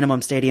the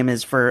minimum stadium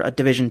is for a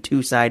Division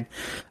II side,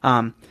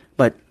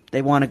 but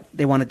they want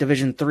a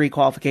Division III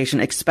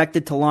qualification,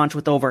 expected to launch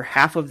with over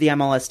half of the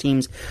MLS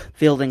teams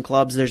fielding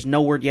clubs. There's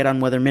no word yet on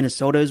whether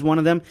Minnesota is one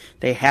of them.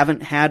 They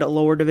haven't had a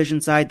lower division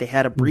side. They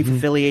had a brief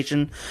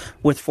affiliation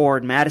with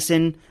Forward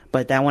Madison,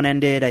 but that one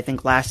ended, I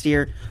think, last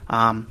year.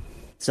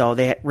 So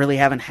they really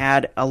haven't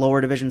had a lower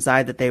division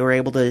side that they were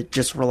able to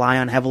just rely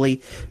on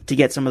heavily to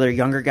get some of their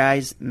younger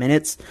guys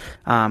minutes.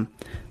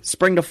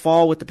 Spring to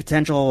fall with the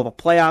potential of a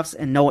playoffs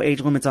and no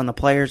age limits on the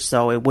players,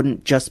 so it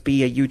wouldn't just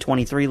be a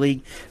U23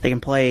 league. They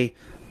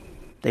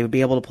would be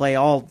able to play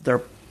all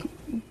their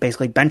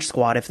basically bench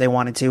squad if they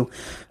wanted to.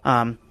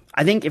 I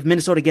think if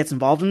Minnesota gets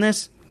involved in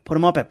this, put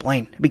them up at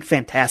Blaine. It'd be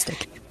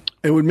fantastic.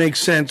 It would make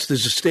sense.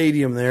 There's a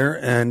stadium there,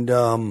 and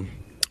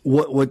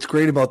what's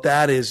great about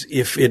that is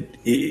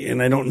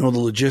and I don't know the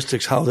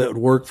logistics, how that would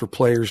work for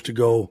players to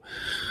go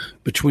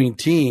between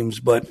teams,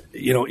 but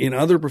in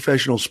other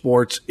professional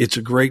sports, it's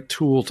a great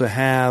tool to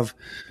have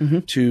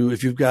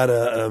if you've got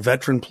a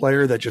veteran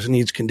player that just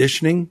needs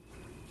conditioning,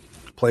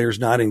 player's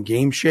not in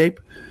game shape,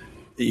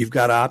 you've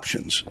got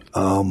options.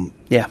 But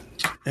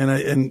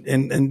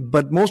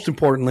most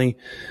importantly,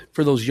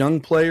 for those young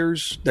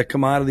players that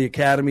come out of the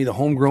academy, the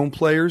homegrown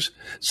players,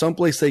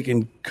 someplace they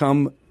can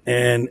come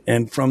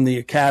and from the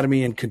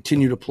academy and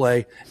continue to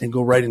play and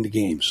go right into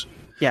games.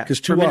 Yeah,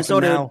 because too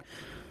often now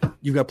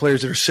you've got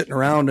players that are sitting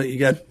around.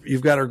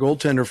 You've got our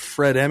goaltender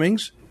Fred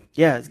Emmings.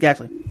 Yeah,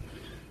 exactly.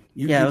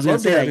 I was going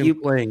to say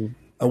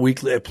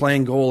that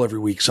playing goal every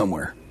week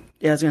somewhere.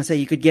 Yeah, I was going to say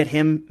you could get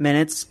him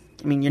minutes.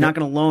 I mean, you're not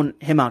going to loan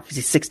him out because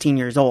he's 16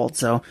 years old,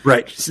 so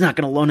it's not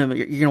going to loan him.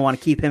 You're going to want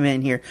to keep him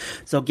in here.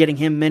 So getting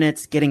him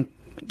minutes, getting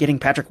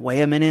Patrick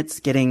Weah minutes,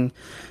 getting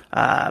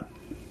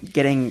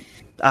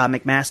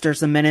McMaster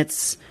some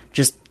minutes,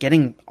 just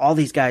getting all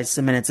these guys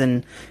some minutes,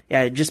 and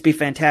it'd just be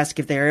fantastic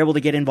if they are able to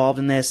get involved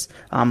in this.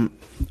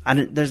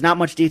 There's not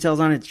much details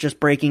on it; it's just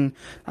breaking.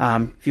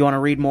 If you want to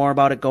read more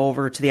about it, go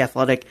over to The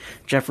Athletic.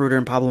 Jeff Ruder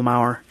and Pablo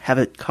Maurer have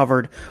it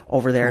covered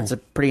over there. It's a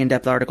pretty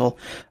in-depth article.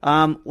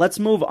 Let's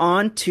move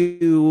on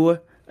to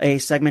a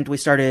segment we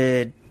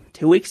started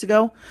 2 weeks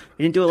ago.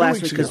 We didn't do it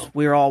last week because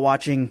we were all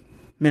watching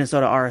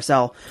Minnesota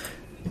RSL.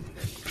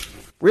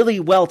 Really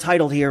well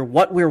titled here,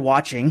 What We're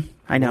Watching.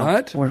 I know.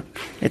 What?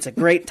 It's a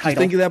great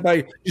title. You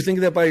think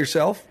of that by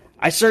yourself?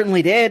 I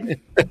certainly did.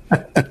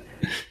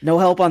 No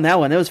help on that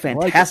one. That was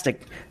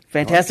fantastic.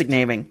 Fantastic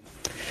naming.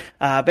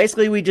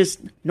 Basically,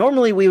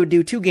 normally we would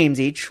do 2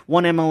 games each,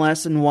 one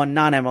MLS and one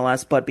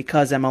non-MLS, but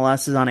because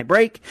MLS is on a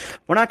break,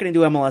 we're not going to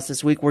do MLS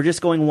this week. We're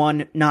just going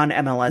one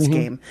non-MLS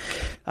game.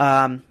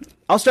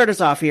 I'll start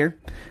us off here.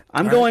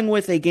 I'm going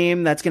with a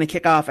game that's going to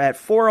kick off at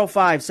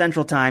 4:05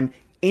 Central Time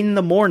in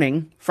the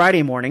morning,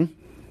 Friday morning,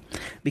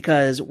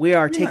 because we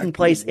are taking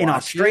place in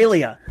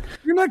Australia.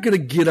 You're not going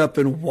to get up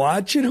and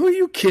watch it. Who are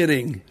you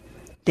kidding?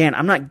 Dan,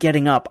 I'm not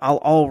getting up. I'll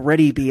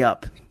already be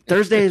up.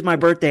 Thursday is my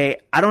birthday.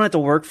 I don't have to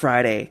work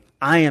Friday.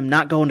 I am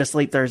not going to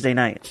sleep Thursday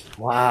night.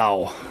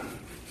 Wow.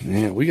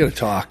 Man, we got to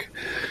talk.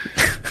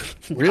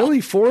 Really?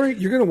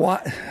 You're going to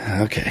watch?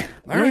 Okay.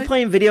 I'm going to be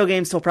playing video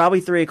games till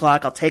probably 3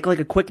 o'clock. I'll take like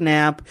a quick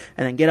nap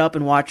and then get up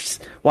and watch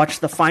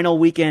the final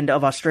weekend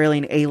of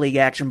Australian A-League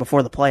action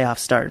before the playoffs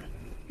start.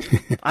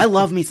 I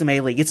love me some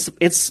A-League.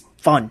 It's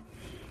fun.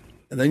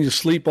 And then your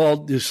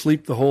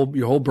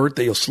whole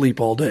birthday, you'll sleep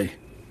all day.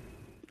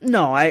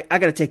 No, I got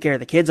to take care of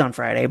the kids on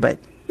Friday, but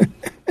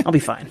I'll be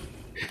fine.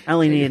 I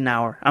only need an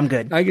hour. I'm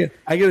good. I get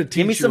to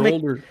teach your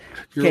older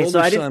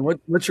son.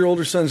 What's your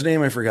older son's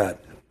name? I forgot.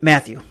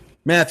 Matthew.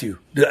 Matthew.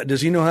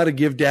 Does he know how to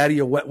give Daddy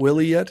a wet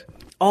willy yet?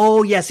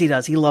 Oh, yes, he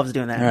does. He loves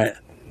doing that. All right.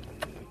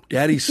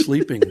 Daddy's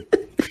sleeping.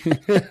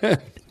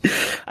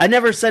 I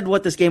never said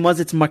what this game was.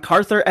 It's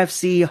MacArthur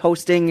FC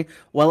hosting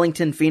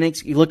Wellington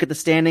Phoenix. You look at the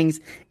standings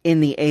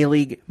in the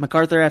A-League.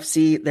 MacArthur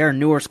FC, they're a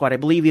newer squad. I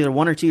believe either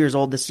 1 or 2 years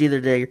old. This is either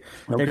their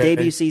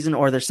debut season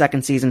or their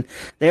second season.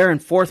 They're in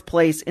 4th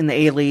place in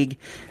the A-League.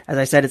 As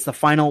I said, it's the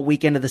final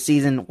weekend of the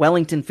season.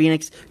 Wellington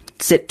Phoenix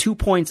sit 2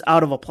 points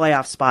out of a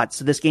playoff spot.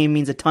 So this game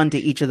means a ton to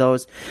each of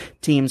those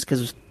teams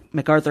because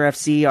MacArthur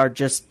FC are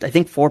just, I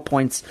think, 4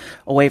 points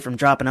away from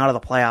dropping out of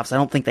the playoffs. I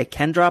don't think they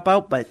can drop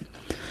out, but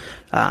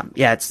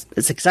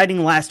it's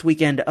exciting last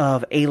weekend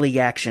of A-League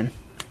action.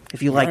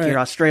 If you like your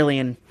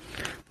Australian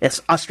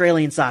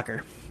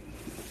soccer.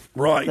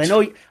 Right.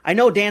 I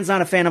know Dan's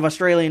not a fan of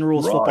Australian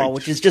rules football,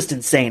 which is just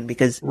insane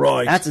because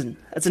that's an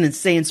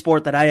insane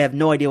sport that I have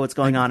no idea what's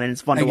going on and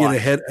it's fun to watch.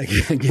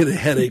 I get a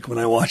headache when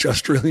I watch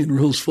Australian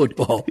rules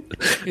football.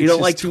 You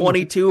don't like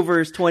 22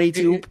 versus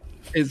 22?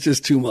 It's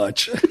just too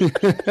much.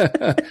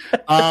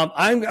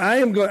 I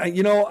am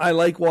going. I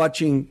like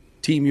watching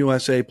Team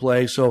USA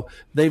play. So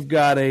they've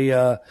got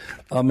a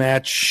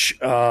match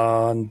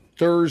on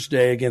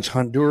Thursday against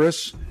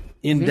Honduras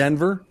in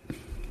Denver.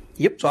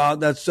 Yep. So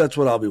that's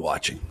what I'll be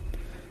watching.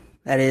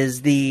 That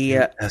is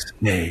the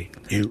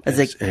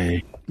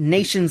USA.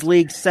 Nations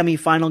League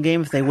semifinal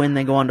game. If they win,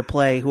 they go on to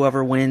play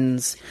whoever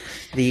wins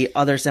the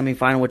other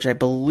semifinal, which I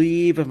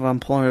believe, if I'm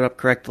pulling it up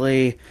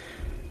correctly,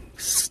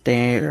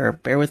 bear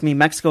with me,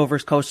 Mexico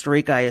versus Costa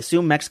Rica. I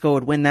assume Mexico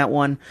would win that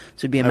one.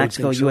 So it'd be a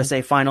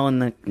Mexico-USA final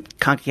and the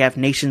CONCACAF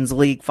Nations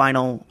League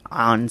final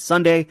on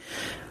Sunday.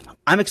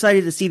 I'm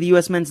excited to see the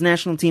U.S. men's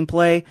national team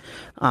play.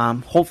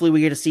 Hopefully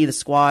we get to see the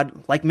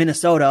squad, like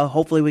Minnesota,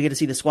 hopefully we get to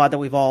see the squad that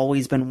we've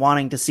always been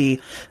wanting to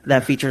see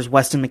that features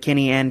Weston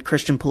McKennie and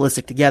Christian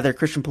Pulisic together.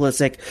 Christian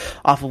Pulisic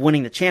off of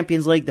winning the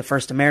Champions League, the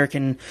first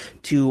American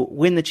to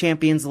win the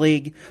Champions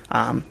League.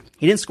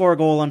 He didn't score a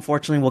goal,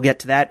 unfortunately. We'll get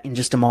to that in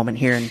just a moment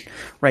here and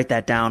write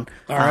that down.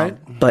 All right.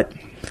 But,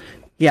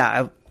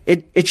 yeah,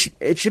 it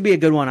should be a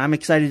good one. I'm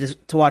excited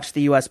to watch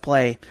the U.S.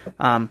 play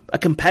a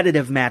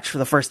competitive match for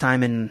the first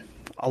time in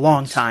a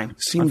long time.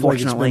 Seems like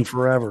it's been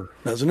forever,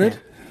 doesn't it?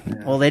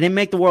 Yeah. Well, they didn't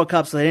make the World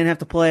Cup, so they didn't have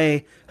to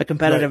play a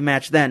competitive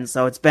match then.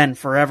 So it's been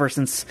forever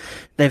since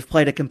they've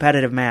played a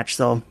competitive match.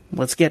 So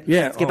let's get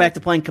back to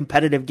playing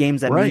competitive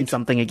games that mean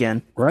something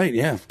again. Right,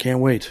 yeah.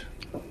 Can't wait.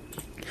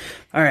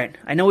 All right.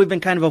 I know we've been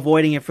kind of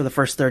avoiding it for the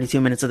first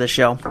 32 minutes of the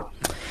show.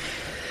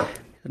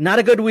 Not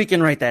a good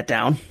weekend, write that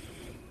down.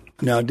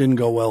 No, it didn't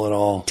go well at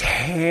all.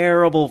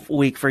 Terrible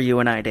week for you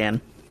and I,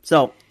 Dan.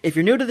 So, if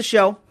you're new to the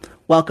show,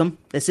 welcome.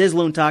 This is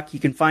Loon Talk. You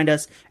can find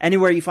us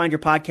anywhere you find your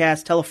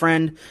podcast. Tell a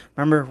friend.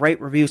 Remember,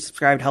 rate, review,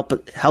 subscribe.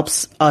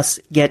 Helps us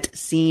get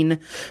seen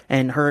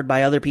and heard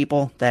by other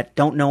people that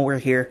don't know we're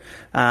here.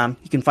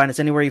 You can find us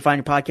anywhere you find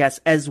your podcast,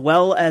 as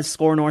well as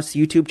Score North's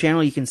YouTube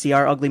channel. You can see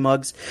our ugly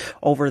mugs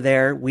over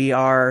there. We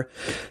are,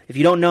 if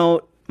you don't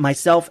know,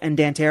 myself and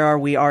Dan Terrar,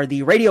 we are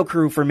the radio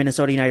crew for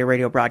Minnesota United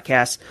Radio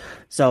Broadcast.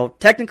 So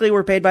technically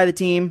we're paid by the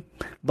team,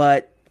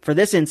 but for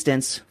this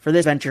instance, for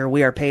this venture,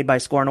 we are paid by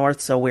Score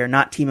North, so we are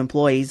not team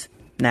employees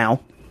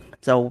now.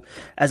 So,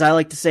 as I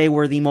like to say,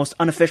 we're the most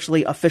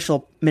unofficially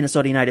official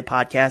Minnesota United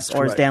podcast,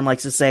 or as Dan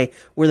likes to say,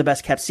 we're the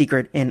best kept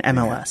secret in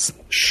MLS.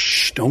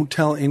 Shh, don't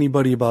tell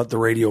anybody about the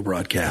radio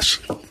broadcasts.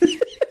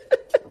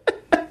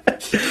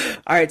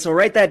 All right, so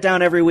write that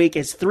down every week.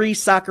 It's 3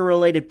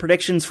 soccer-related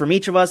predictions from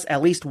each of us,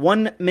 at least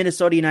 1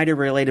 Minnesota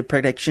United-related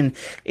prediction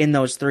in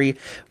those 3.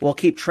 We'll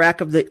keep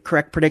track of the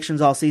correct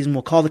predictions all season.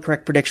 We'll call the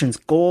correct predictions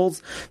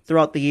goals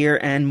throughout the year,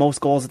 and most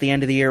goals at the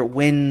end of the year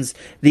wins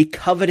the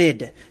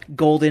coveted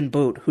Golden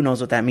Boot. Who knows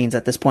what that means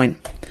at this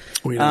point?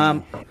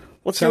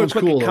 Let's do a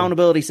quick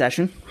accountability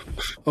session.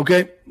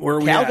 Okay, where are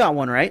we Cal at? got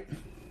one right,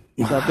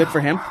 so good for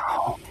him.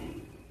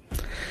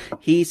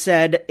 He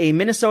said a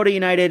Minnesota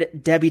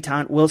United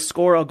debutant will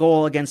score a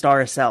goal against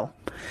RSL.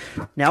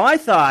 Now, I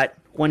thought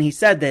when he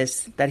said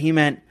this that he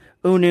meant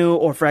Unu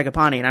or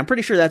Fragapane, and I'm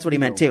pretty sure that's what he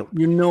meant too.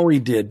 You know he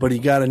did, but he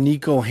got a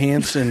Nico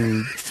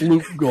Hansen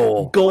fluke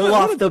goal. Goal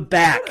off the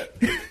back.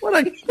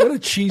 What a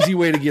cheesy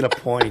way to get a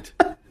point.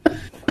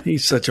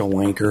 He's such a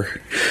wanker.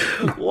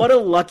 What a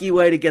lucky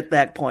way to get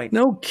that point.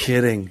 No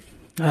kidding.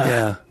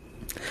 Yeah.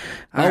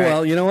 Oh, right.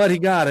 Well, you know what? He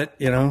got it.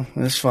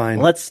 That's fine.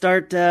 Let's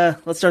start the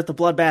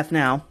bloodbath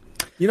now.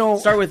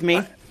 Start with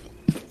me.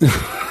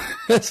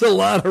 That's a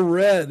lot of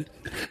red.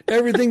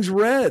 Everything's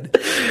red.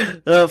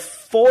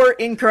 4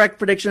 incorrect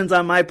predictions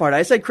on my part.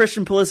 I said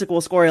Christian Pulisic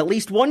will score at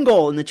least 1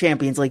 goal in the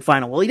Champions League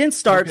final. Well, he didn't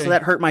start, so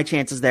that hurt my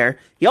chances there.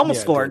 He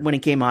almost scored when he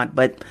came on,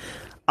 but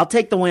I'll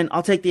take the win.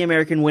 I'll take the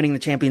American winning the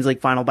Champions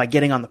League final by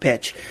getting on the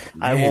pitch.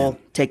 Man. I will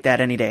take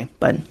that any day.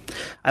 But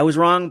I was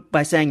wrong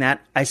by saying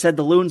that. I said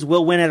the Loons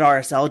will win at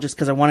RSL just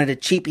because I wanted a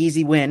cheap,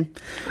 easy win.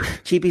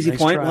 Cheap, easy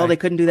point. Try. Well, they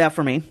couldn't do that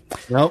for me.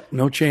 Nope,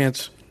 no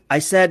chance. I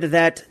said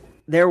that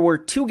there were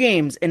 2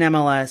 games in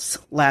MLS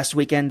last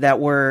weekend that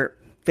were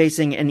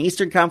facing an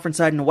Eastern Conference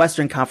side and a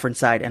Western Conference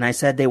side, and I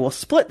said they will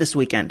split this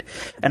weekend.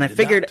 And I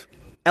figured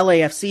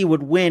LAFC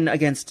would win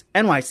against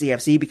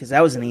NYCFC because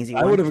that was an easy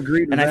one. I would have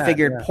agreed with that. And I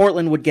figured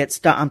Portland would get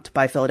stomped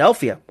by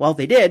Philadelphia. Well,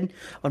 they did.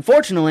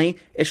 Unfortunately,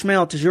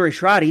 Ismail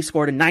Tajuri-Shradi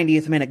scored a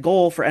 90th minute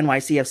goal for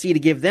NYCFC to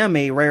give them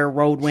a rare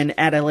road win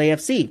at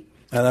LAFC.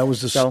 That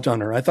was a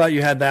stunner. I thought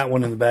you had that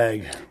one in the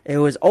bag. It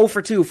was 0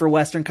 for 2 for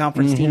Western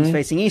Conference teams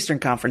facing Eastern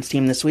Conference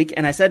team this week,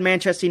 and I said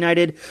Manchester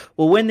United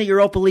will win the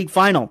Europa League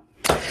final.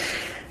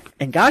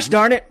 And gosh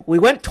darn it, we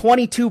went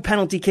 22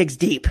 penalty kicks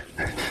deep.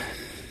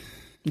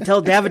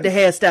 Until David De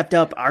Gea stepped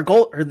up,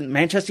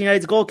 Manchester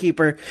United's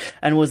goalkeeper,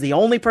 and was the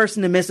only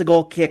person to miss a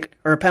goal kick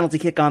or a penalty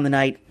kick on the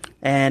night,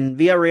 and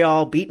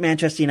Villarreal beat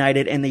Manchester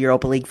United in the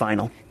Europa League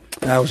final.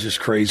 That was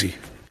just crazy.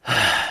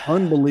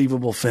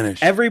 Unbelievable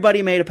finish.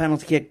 Everybody made a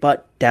penalty kick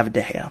but David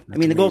De Gea. I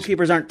mean, the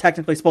goalkeepers aren't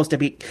technically supposed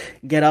to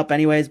get up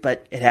anyways,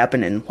 but it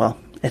happened, and, well,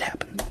 it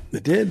happened.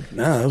 It did.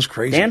 No, that was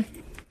crazy. Dan,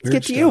 let's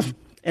get to you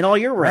and all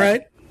your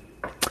red.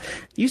 All right.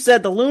 You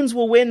said the Loons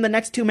will win the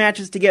next 2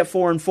 matches to get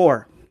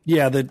 4-4.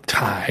 Yeah, the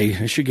tie.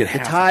 I should get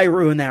half. The tie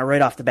ruined that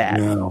right off the bat.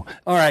 No.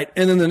 All right,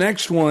 and then the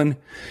next one,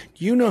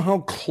 do you know how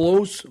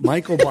close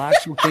Michael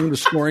Boxall came to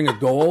scoring a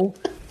goal?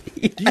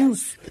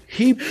 Yes.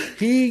 He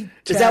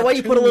Is that why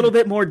you put a little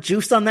bit more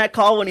juice on that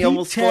call when he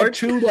almost scored?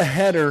 He tattooed a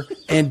header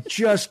and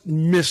just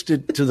missed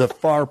it to the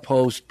far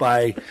post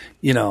by,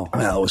 it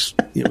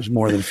was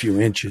more than a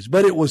few inches,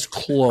 but it was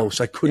close.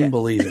 I couldn't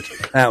believe it.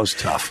 That was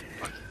tough.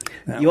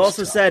 You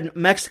also said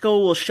Mexico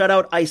will shut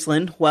out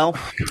Iceland. Well,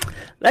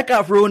 that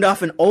got ruined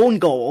off an own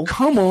goal.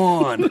 Come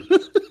on.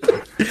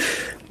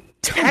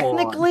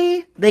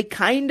 Technically,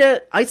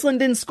 Iceland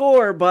didn't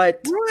score,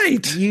 but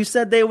you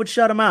said they would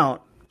shut them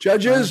out.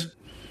 Judges?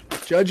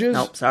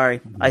 Nope,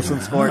 sorry.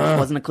 Iceland scored. It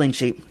wasn't a clean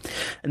sheet.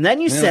 And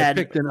then you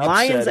said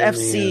Lions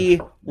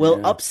FC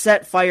will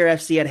upset Fire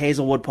FC at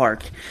Hazelwood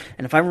Park.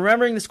 And if I'm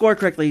remembering the score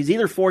correctly, it's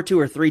either 4-2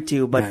 or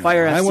 3-2, but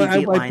Fire FC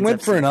beat Lions FC. I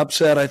went for an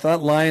upset. I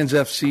thought Lions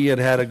FC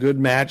had a good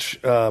match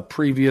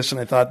previous, and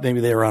I thought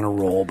maybe they were on a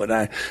roll. But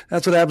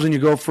that's what happens when you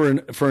go for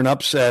an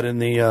upset in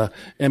the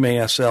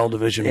MASL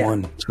Division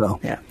 1.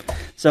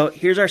 So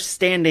here's our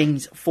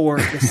standings for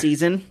the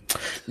season.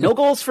 No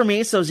goals for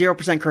me, so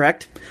 0%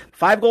 correct.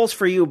 5 goals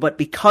for you, but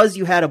because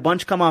you had a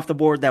bunch come off the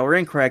board that were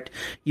incorrect,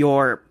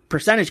 your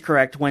percentage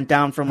correct went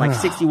down from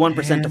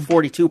 61% to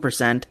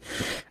 42%.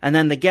 And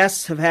then the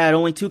guests have had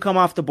only 2 come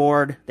off the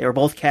board. They were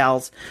both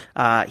Cal's.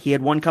 He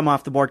had 1 come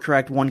off the board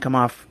correct, 1 come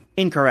off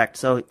incorrect.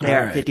 So they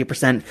are at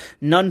 50%.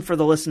 None for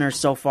the listeners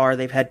so far.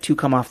 They've had 2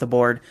 come off the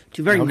board.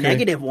 2 very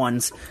negative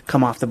ones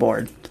come off the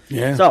board.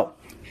 Yeah. So,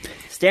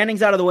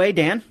 standings out of the way,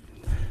 Dan.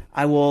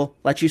 I will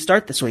let you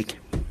start this week.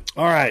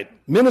 All right.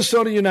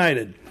 Minnesota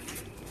United.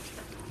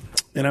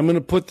 And I'm going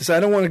to put this, I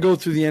don't want to go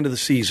through the end of the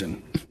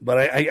season, but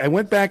I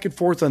went back and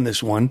forth on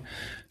this one,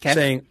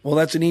 saying, well,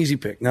 that's an easy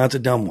pick. No, it's a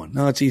dumb one.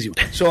 No, it's an easy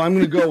one. So I'm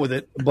going to go with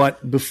it,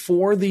 but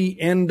before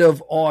the end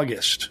of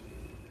August,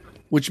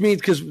 which means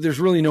because there's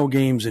really no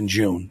games in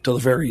June till the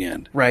very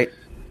end. Right.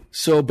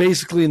 So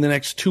basically in the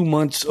next 2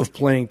 months of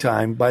playing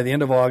time, by the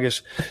end of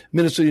August,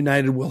 Minnesota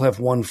United will have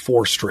won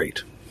 4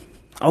 straight.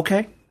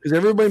 Okay. Because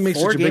everybody makes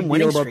such a big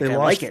deal about they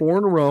lost 4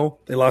 in a row.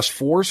 They lost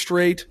 4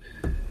 straight.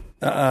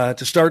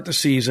 To start the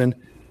season,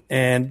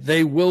 and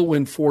they will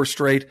win 4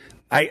 straight.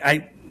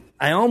 I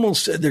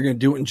almost said they're going to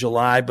do it in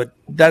July, but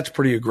that's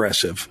pretty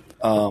aggressive.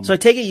 So I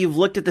take it you've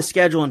looked at the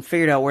schedule and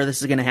figured out where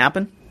this is going to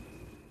happen?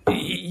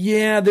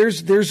 Yeah,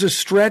 there's a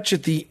stretch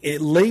at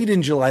late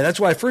in July. That's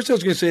why at first I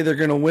was going to say they're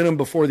going to win them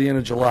before the end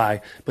of July,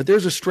 but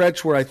there's a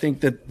stretch where I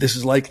think that this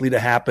is likely to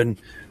happen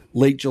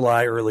late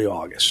July, early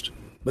August.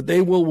 But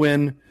they will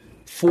win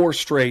 4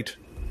 straight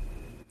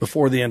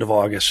before the end of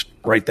August.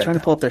 Write that down. I'm trying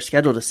to pull up their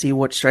schedule to see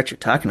what stretch you're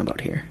talking about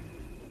here.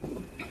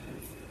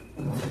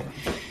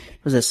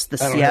 Was this the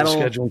Seattle? I don't have the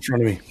schedule in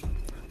front of me.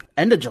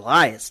 End of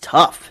July is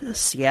tough.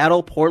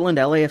 Seattle, Portland,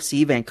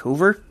 LAFC,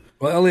 Vancouver.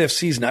 Well,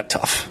 LAFC's not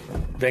tough.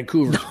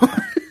 Vancouver.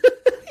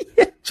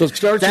 So it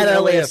starts at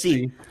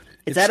LAFC.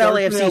 It's at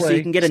LAFC, so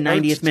you can get a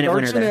 90th minute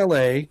winner there. Starts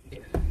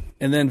in LA,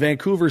 and then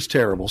Vancouver's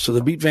terrible. So they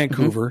beat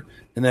Vancouver,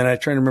 and then I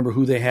try to remember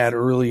who they had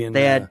early in.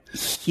 They had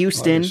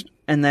Houston, August.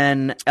 And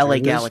then LA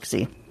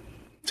Galaxy.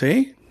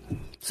 See?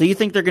 So you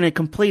think they're going to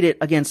complete it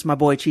against my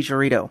boy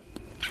Chicharito?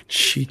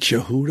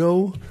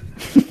 Chicharito?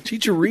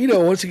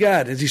 What's he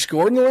got? Has he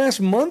scored in the last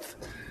month?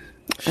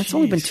 That's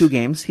only been 2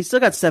 games. He's still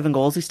got 7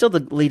 goals. He's still the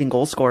leading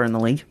goal scorer in the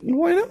league.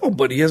 Well, I know,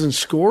 but he hasn't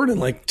scored in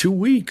like 2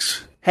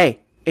 weeks. Hey,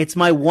 it's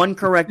my one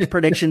correct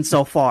prediction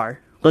so far.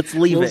 Let's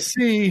leave We'll it.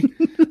 See.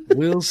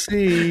 We'll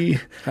see.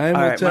 Time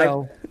will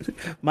tell.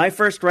 My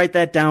first write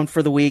that down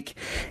for the week.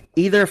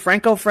 Either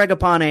Franco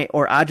Fragapane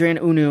or Adrian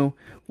Unu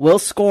will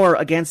score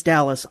against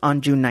Dallas on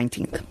June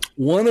 19th.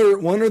 One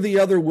or the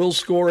other will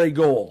score a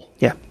goal.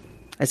 Yeah.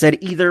 I said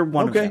either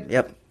one of them.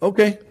 Yep.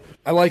 Okay.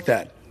 I like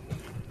that.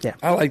 Yeah.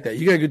 I like that.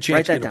 You got a good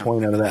chance to get a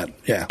point out of that.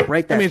 Yeah.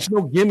 Write that. I mean, it's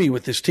no gimme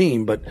with this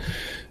team, but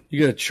you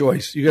got a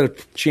choice. You got a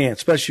chance,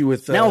 especially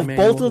with now. If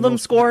both of them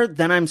score,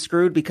 then I'm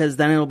screwed because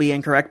then it'll be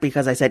incorrect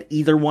because I said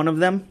either one of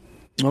them.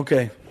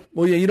 Okay.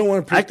 Well, yeah, you don't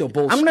want to predict they'll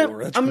both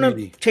score. I'm going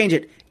to change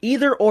it.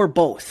 Either or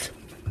both.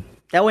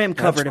 That way I'm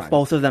covered if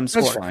both of them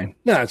score. That's fine.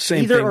 No, it's the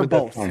same either thing. Either or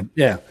both.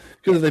 Yeah.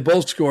 Because if they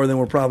both score, then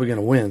we're probably going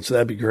to win. So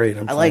that'd be great.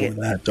 I like it.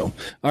 With that, though.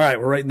 All right,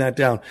 we're writing that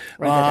down.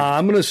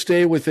 I'm going to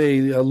stay with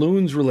a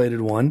Loons-related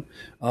one.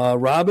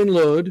 Robin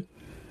Lod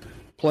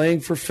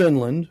playing for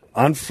Finland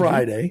on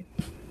Friday.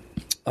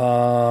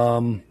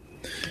 I'm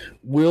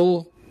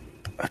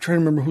trying to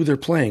remember who they're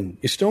playing.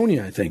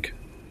 Estonia, I think.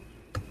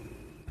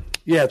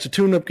 Yeah, it's a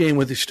tune-up game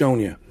with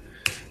Estonia.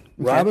 Okay.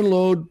 Robin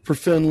Lod for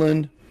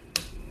Finland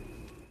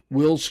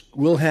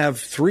will have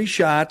 3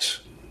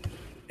 shots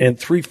and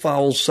 3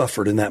 fouls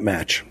suffered in that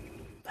match.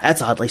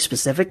 That's oddly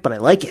specific, but I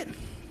like it.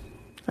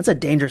 That's a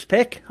dangerous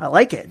pick. I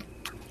like it.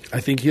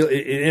 I think he'll.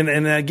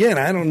 And again,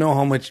 I don't know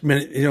how much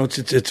minute. It's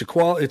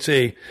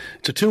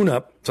a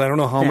tune-up, so I don't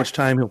know how much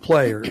time he'll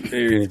play or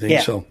anything.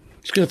 Yeah. So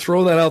just going to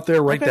throw that out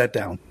there. Write that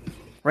down.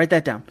 Write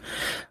that down.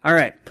 All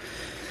right.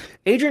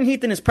 Adrian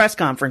Heath in his press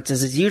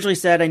conferences has usually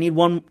said, I need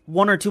one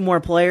or two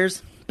more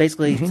players.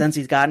 Basically, since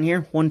he's gotten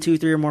here, 1, 2,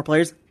 3 or more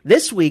players.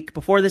 This week,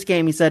 before this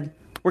game, he said,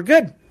 we're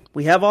good.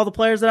 We have all the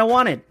players that I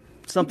wanted.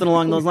 Something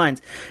along those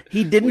lines.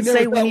 He didn't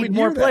say we need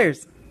more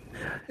players.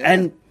 Yeah.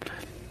 And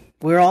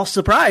we're all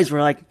surprised.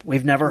 We're like,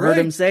 we've never heard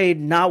him say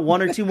not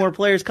 1 or 2 more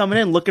players coming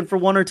in, looking for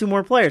 1 or 2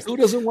 more players. Who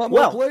doesn't want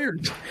more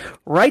players?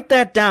 Write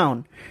that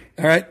down.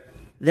 All right.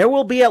 There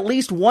will be at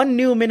least 1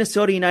 new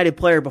Minnesota United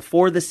player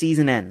before the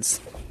season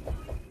ends.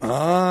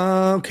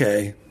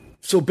 Okay.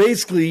 So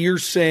basically you're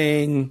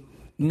saying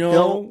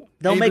no.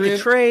 They'll make a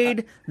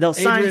trade. They'll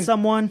sign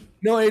someone.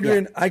 No,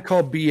 Adrian, I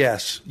call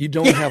BS. You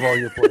don't have all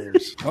your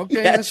players.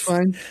 Okay, that's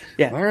fine.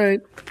 Yeah. All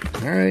right.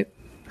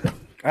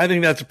 I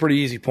think that's a pretty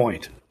easy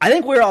point. I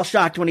think we were all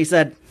shocked when he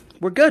said,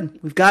 we're good.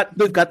 We've got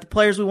the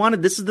players we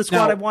wanted. This is the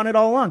squad I wanted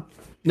all along.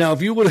 Now,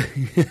 if you would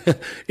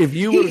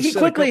he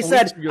quickly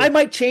said, I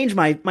might change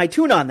my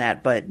tune on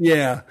that, but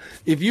yeah,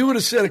 if you would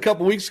have said a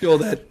couple weeks ago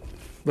that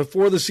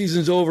before the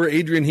season's over,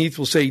 Adrian Heath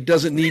will say he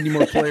doesn't need any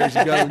more players.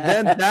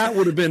 Then that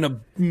would have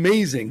been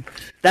amazing.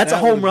 That's a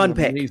home run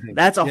pick. Amazing.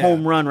 That's a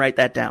home run. Write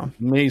that down.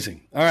 Amazing.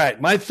 All right,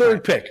 my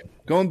third pick.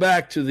 Going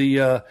back to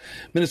the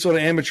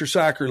Minnesota Amateur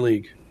Soccer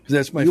League because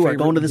that's my favorite. You are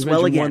going to this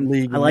well again.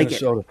 League I like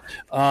Minnesota.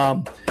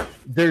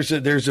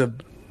 It.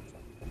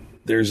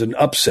 There's an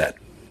upset.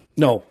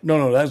 No.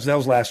 That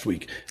was last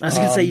week. I was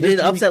going to say you did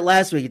upset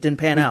last week. It didn't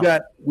pan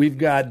out. We've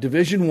got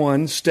Division I,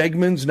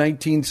 Stegman's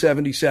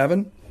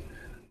 1977,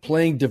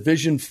 playing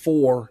Division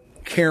IV,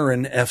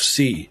 Karen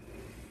FC.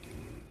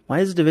 Why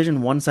is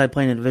Division I side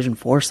playing a Division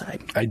IV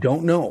side? I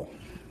don't know,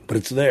 but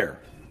it's there.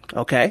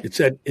 Okay.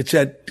 It's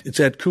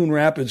at Coon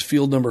Rapids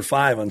Field number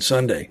 5 on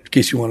Sunday, in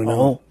case you want to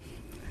know.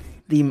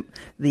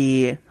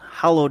 The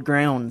hallowed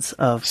grounds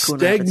of Coon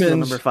Rapids Field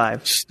number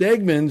 5.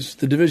 Stegman's,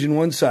 the Division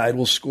I side,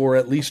 will score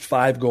at least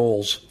 5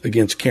 goals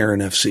against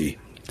Karen FC.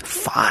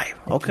 5.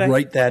 Okay.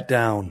 Write that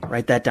down.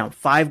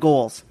 5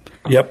 goals.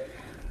 Yep.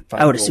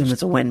 I would assume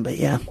it's a win, but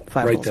yeah,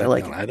 5 goals. I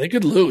like it. They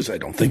could lose. I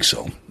don't think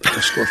so.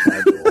 They'll score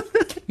 5 goals.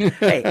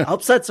 Hey,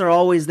 upsets are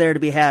always there to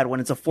be had when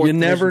it's a 4th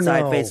division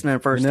side facing a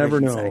 1st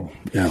division side.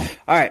 Yeah.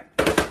 All right.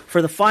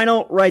 For the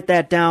final write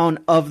that down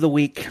of the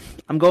week,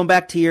 I'm going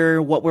back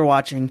to what we're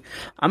watching.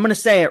 I'm going to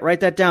say it. Write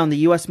that down. The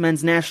U.S.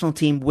 men's national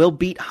team will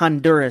beat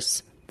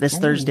Honduras this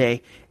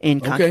Thursday in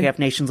CONCACAF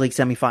Nations League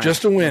semifinals.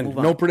 Just a win.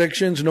 No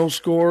predictions, no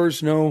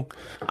scores, no.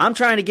 I'm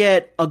trying to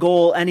get a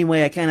goal any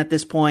way I can at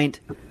this point.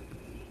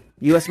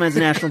 U.S. men's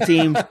national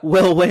team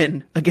will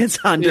win against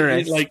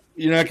Honduras.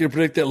 You're not going to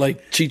predict that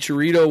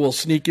Chicharito will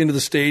sneak into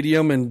the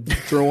stadium and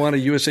throw on a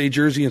USA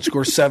jersey and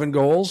score 7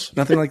 goals?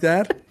 Nothing like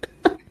that?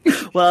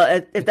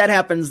 Well, if that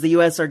happens, the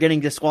U.S. are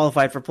getting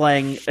disqualified for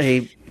playing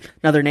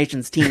another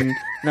nation's team,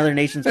 another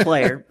nation's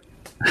player.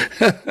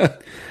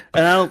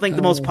 And I don't think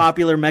the most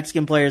popular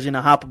Mexican player is going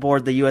to hop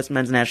aboard the U.S.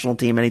 men's national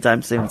team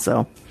anytime soon.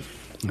 So,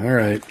 all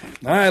right.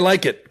 I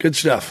like it. Good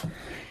stuff.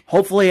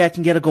 Hopefully I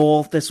can get a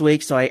goal this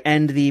week so I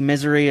end the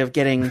misery of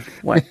getting,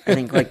 I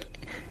think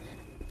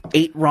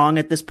 8 wrong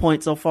at this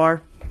point so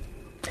far.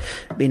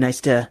 It'd be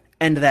nice to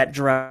end that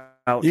drought.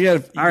 You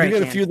got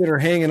a few that are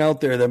hanging out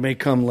there that may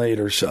come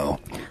later, so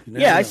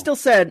Yeah, I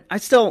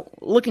still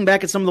looking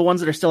back at some of the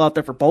ones that are still out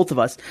there for both of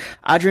us.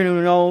 Adrian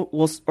Uno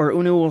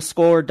will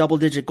score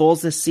double-digit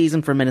goals this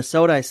season for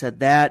Minnesota. I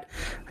said that.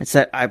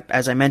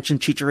 As I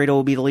mentioned, Chicharito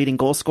will be the leading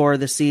goal scorer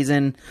this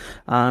season.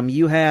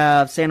 You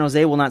have San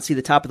Jose will not see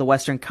the top of the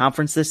Western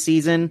Conference this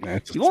season.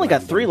 You've only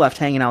got 3 left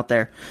hanging out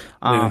there.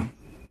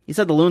 You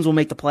said the Loons will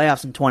make the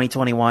playoffs in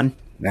 2021.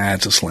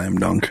 That's a slam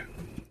dunk.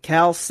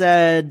 Cal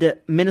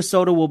said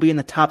Minnesota will be in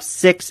the top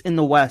 6 in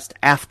the West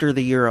after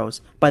the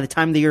Euros. By the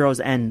time the Euros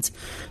ends,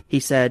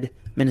 he said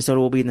Minnesota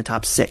will be in the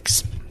top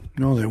 6.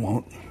 No, they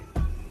won't.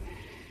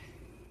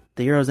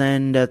 The Euros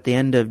end at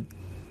the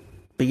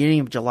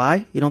beginning of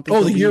July? You don't think?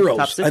 Oh, the Euros.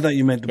 Top 6? I thought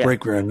you meant the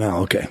break right now.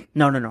 Okay.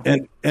 No.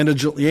 End of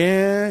July.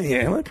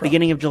 Yeah.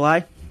 Beginning of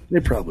July? They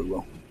probably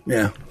will.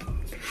 Yeah.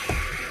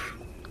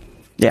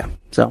 Yeah,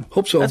 so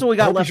hope so. That's what we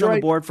got left on the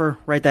board for.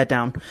 Write that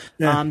down.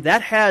 Yeah.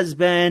 That has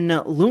been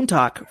Loon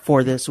Talk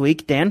for this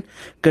week. Dan,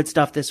 good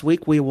stuff this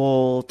week. We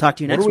will talk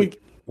to you next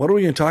week. What are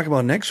we going to talk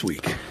about next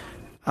week?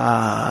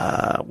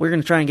 We're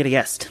going to try and get a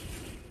guest.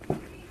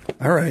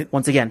 All right.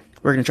 Once again,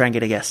 we're going to try and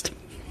get a guest.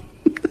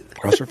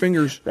 Cross our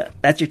fingers.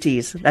 That's your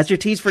tease. That's your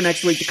tease for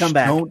next week to come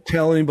back. Don't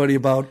tell anybody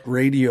about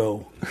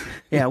radio.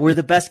 Yeah, we're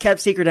the best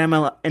kept secret in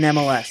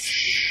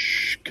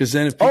MLS. Because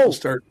then if people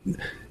start...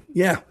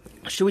 Yeah.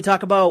 Should we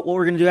talk about what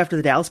we're going to do after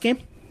the Dallas game?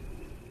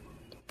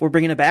 We're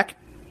bringing it back.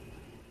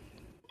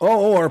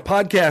 Our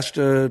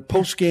podcast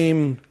post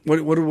game. What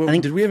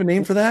did we have a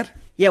name for that?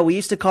 Yeah, we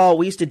used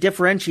to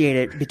differentiate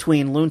it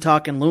between Loon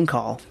Talk and Loon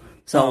Call.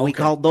 So we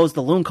called those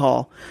the Loon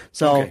Call.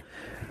 So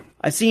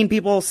I've seen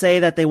people say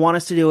that they want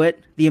us to do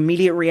it. The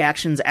immediate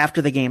reactions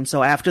after the game.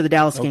 So after the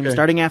Dallas game,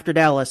 starting after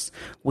Dallas,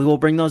 we will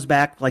bring those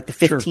back, like the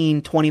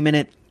 15,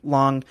 20-minute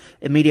long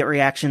immediate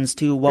reactions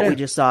to what we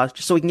just saw,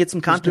 just so we can get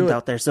some content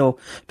out there so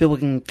people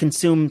can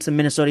consume some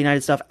Minnesota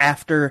United stuff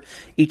after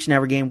each and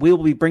every game. We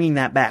will be bringing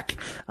that back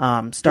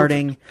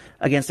starting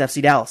against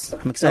FC Dallas.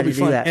 I'm excited to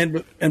do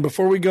that. And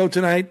before we go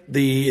tonight,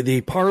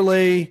 the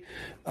Parlay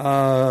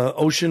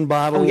Ocean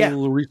Bottle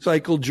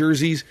recycled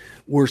jerseys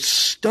were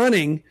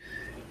stunning.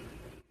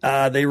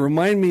 They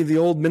remind me of the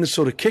old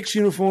Minnesota Kicks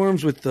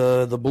uniforms with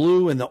the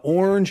blue and the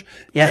orange.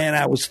 Yeah. And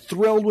I was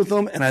thrilled with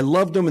them, and I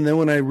loved them. And then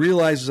when I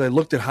realized, as I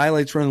looked at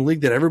highlights around the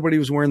league, that everybody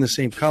was wearing the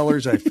same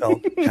colors, I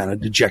felt kind of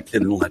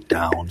dejected and let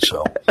down.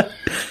 So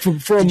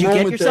for a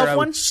moment there, I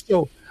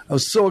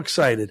was so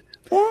excited.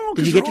 Oh,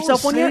 did you get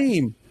yourself one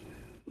yet?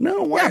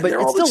 No, why? Yeah, but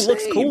it still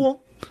looks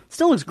cool. It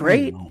still looks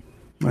great.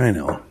 I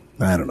know.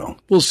 I don't know.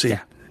 We'll see.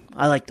 Yeah,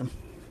 I like them.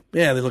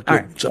 Yeah, they look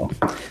good. Right. So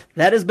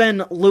that has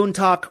been Loon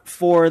Talk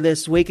for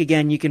this week.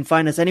 Again, you can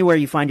find us anywhere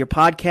you find your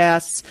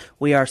podcasts.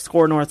 We are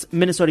Score North's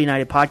Minnesota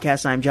United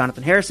podcast. I'm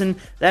Jonathan Harrison.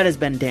 That has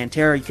been Dan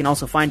Terra. You can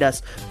also find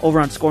us over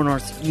on Score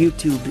North's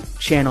YouTube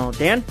channel.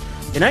 Dan,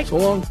 good night. So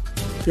long.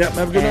 Yeah,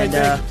 have a good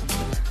night.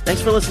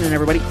 Thanks for listening,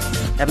 everybody.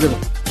 Have a good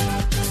one.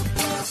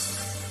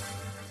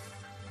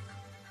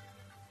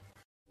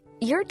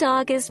 Your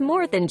dog is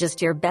more than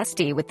just your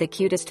bestie with the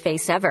cutest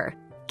face ever.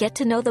 Get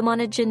to know them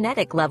on a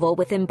genetic level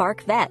with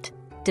Embark Vet.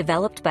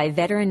 Developed by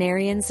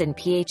veterinarians and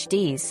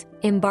PhDs,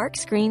 Embark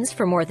screens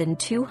for more than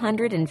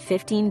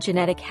 215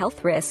 genetic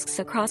health risks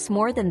across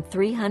more than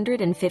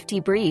 350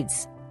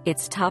 breeds.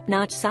 It's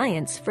top-notch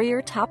science for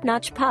your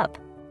top-notch pup.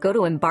 Go to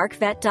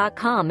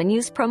EmbarkVet.com and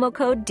use promo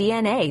code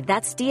DNA,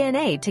 that's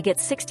DNA, to get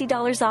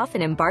 $60 off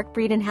an Embark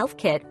Breed and Health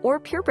Kit or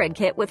Purebred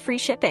Kit with free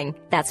shipping.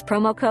 That's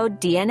promo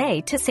code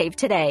DNA to save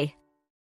today.